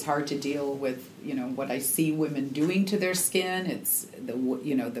industry. It's hard to deal with, you know, what I see women doing to their skin. It's the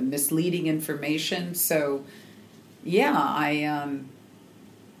misleading information. So,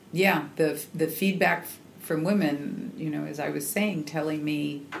 the feedback from women, you know, as I was saying, telling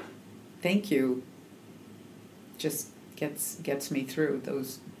me thank you, just gets me through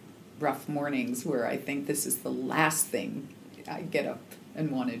those rough mornings where I think this is the last thing I get up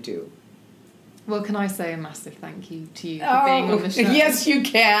and want to do. Well, can I say a massive thank you to you for being on the show? Yes, you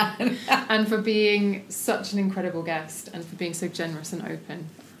can. And for being such an incredible guest, and for being so generous and open.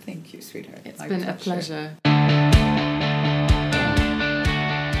 Thank you, sweetheart. It's been a pleasure.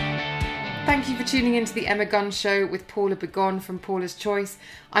 Thank you for tuning into the Emma Gunn Show with Paula Begoun from Paula's Choice.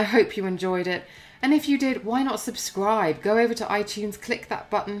 I hope you enjoyed it. And if you did, why not subscribe? Go over to iTunes, click that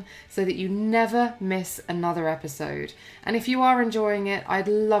button so that you never miss another episode. And if you are enjoying it, I'd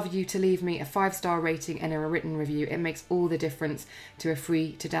love you to leave me a 5-star rating and a written review. It makes all the difference to a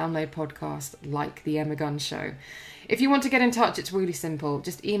free-to-download podcast like The Emma Gunn Show. If you want to get in touch, it's really simple.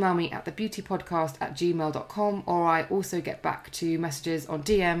 Just email me at thebeautypodcast@gmail.com, or I also get back to messages on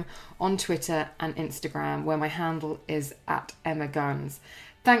DM, on Twitter and Instagram, where my handle is @EmmaGuns.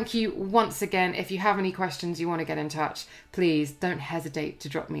 Thank you once again. If you have any questions you want to get in touch, please don't hesitate to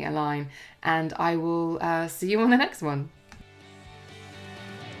drop me a line, and I will see you on the next one.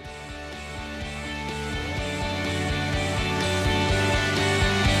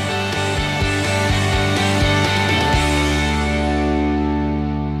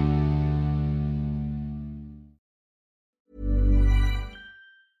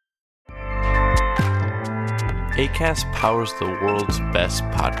 Acast powers the world's best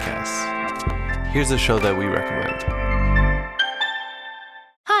podcasts. Here's a show that we recommend.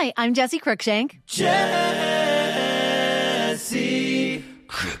 Hi, I'm Jessie Cruikshank. Jessie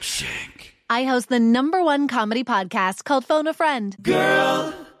Cruikshank. I host the #1 comedy podcast called Phone a Friend.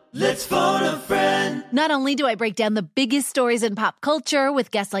 Girl, Let's phone a friend. Not only do I break down the biggest stories in pop culture with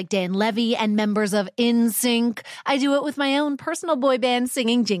guests like Dan Levy and members of NSYNC, I do it with my own personal boy band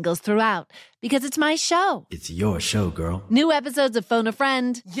singing jingles throughout. Because it's my show. It's your show, girl. New episodes of Phone a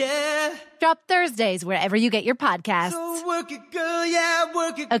Friend. Yeah. Drop Thursdays wherever you get your podcasts. So work it, girl, yeah,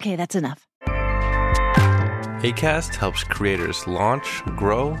 work it. Okay, that's enough. Acast helps creators launch,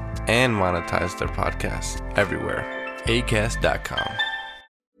 grow, and monetize their podcasts everywhere. Acast.com.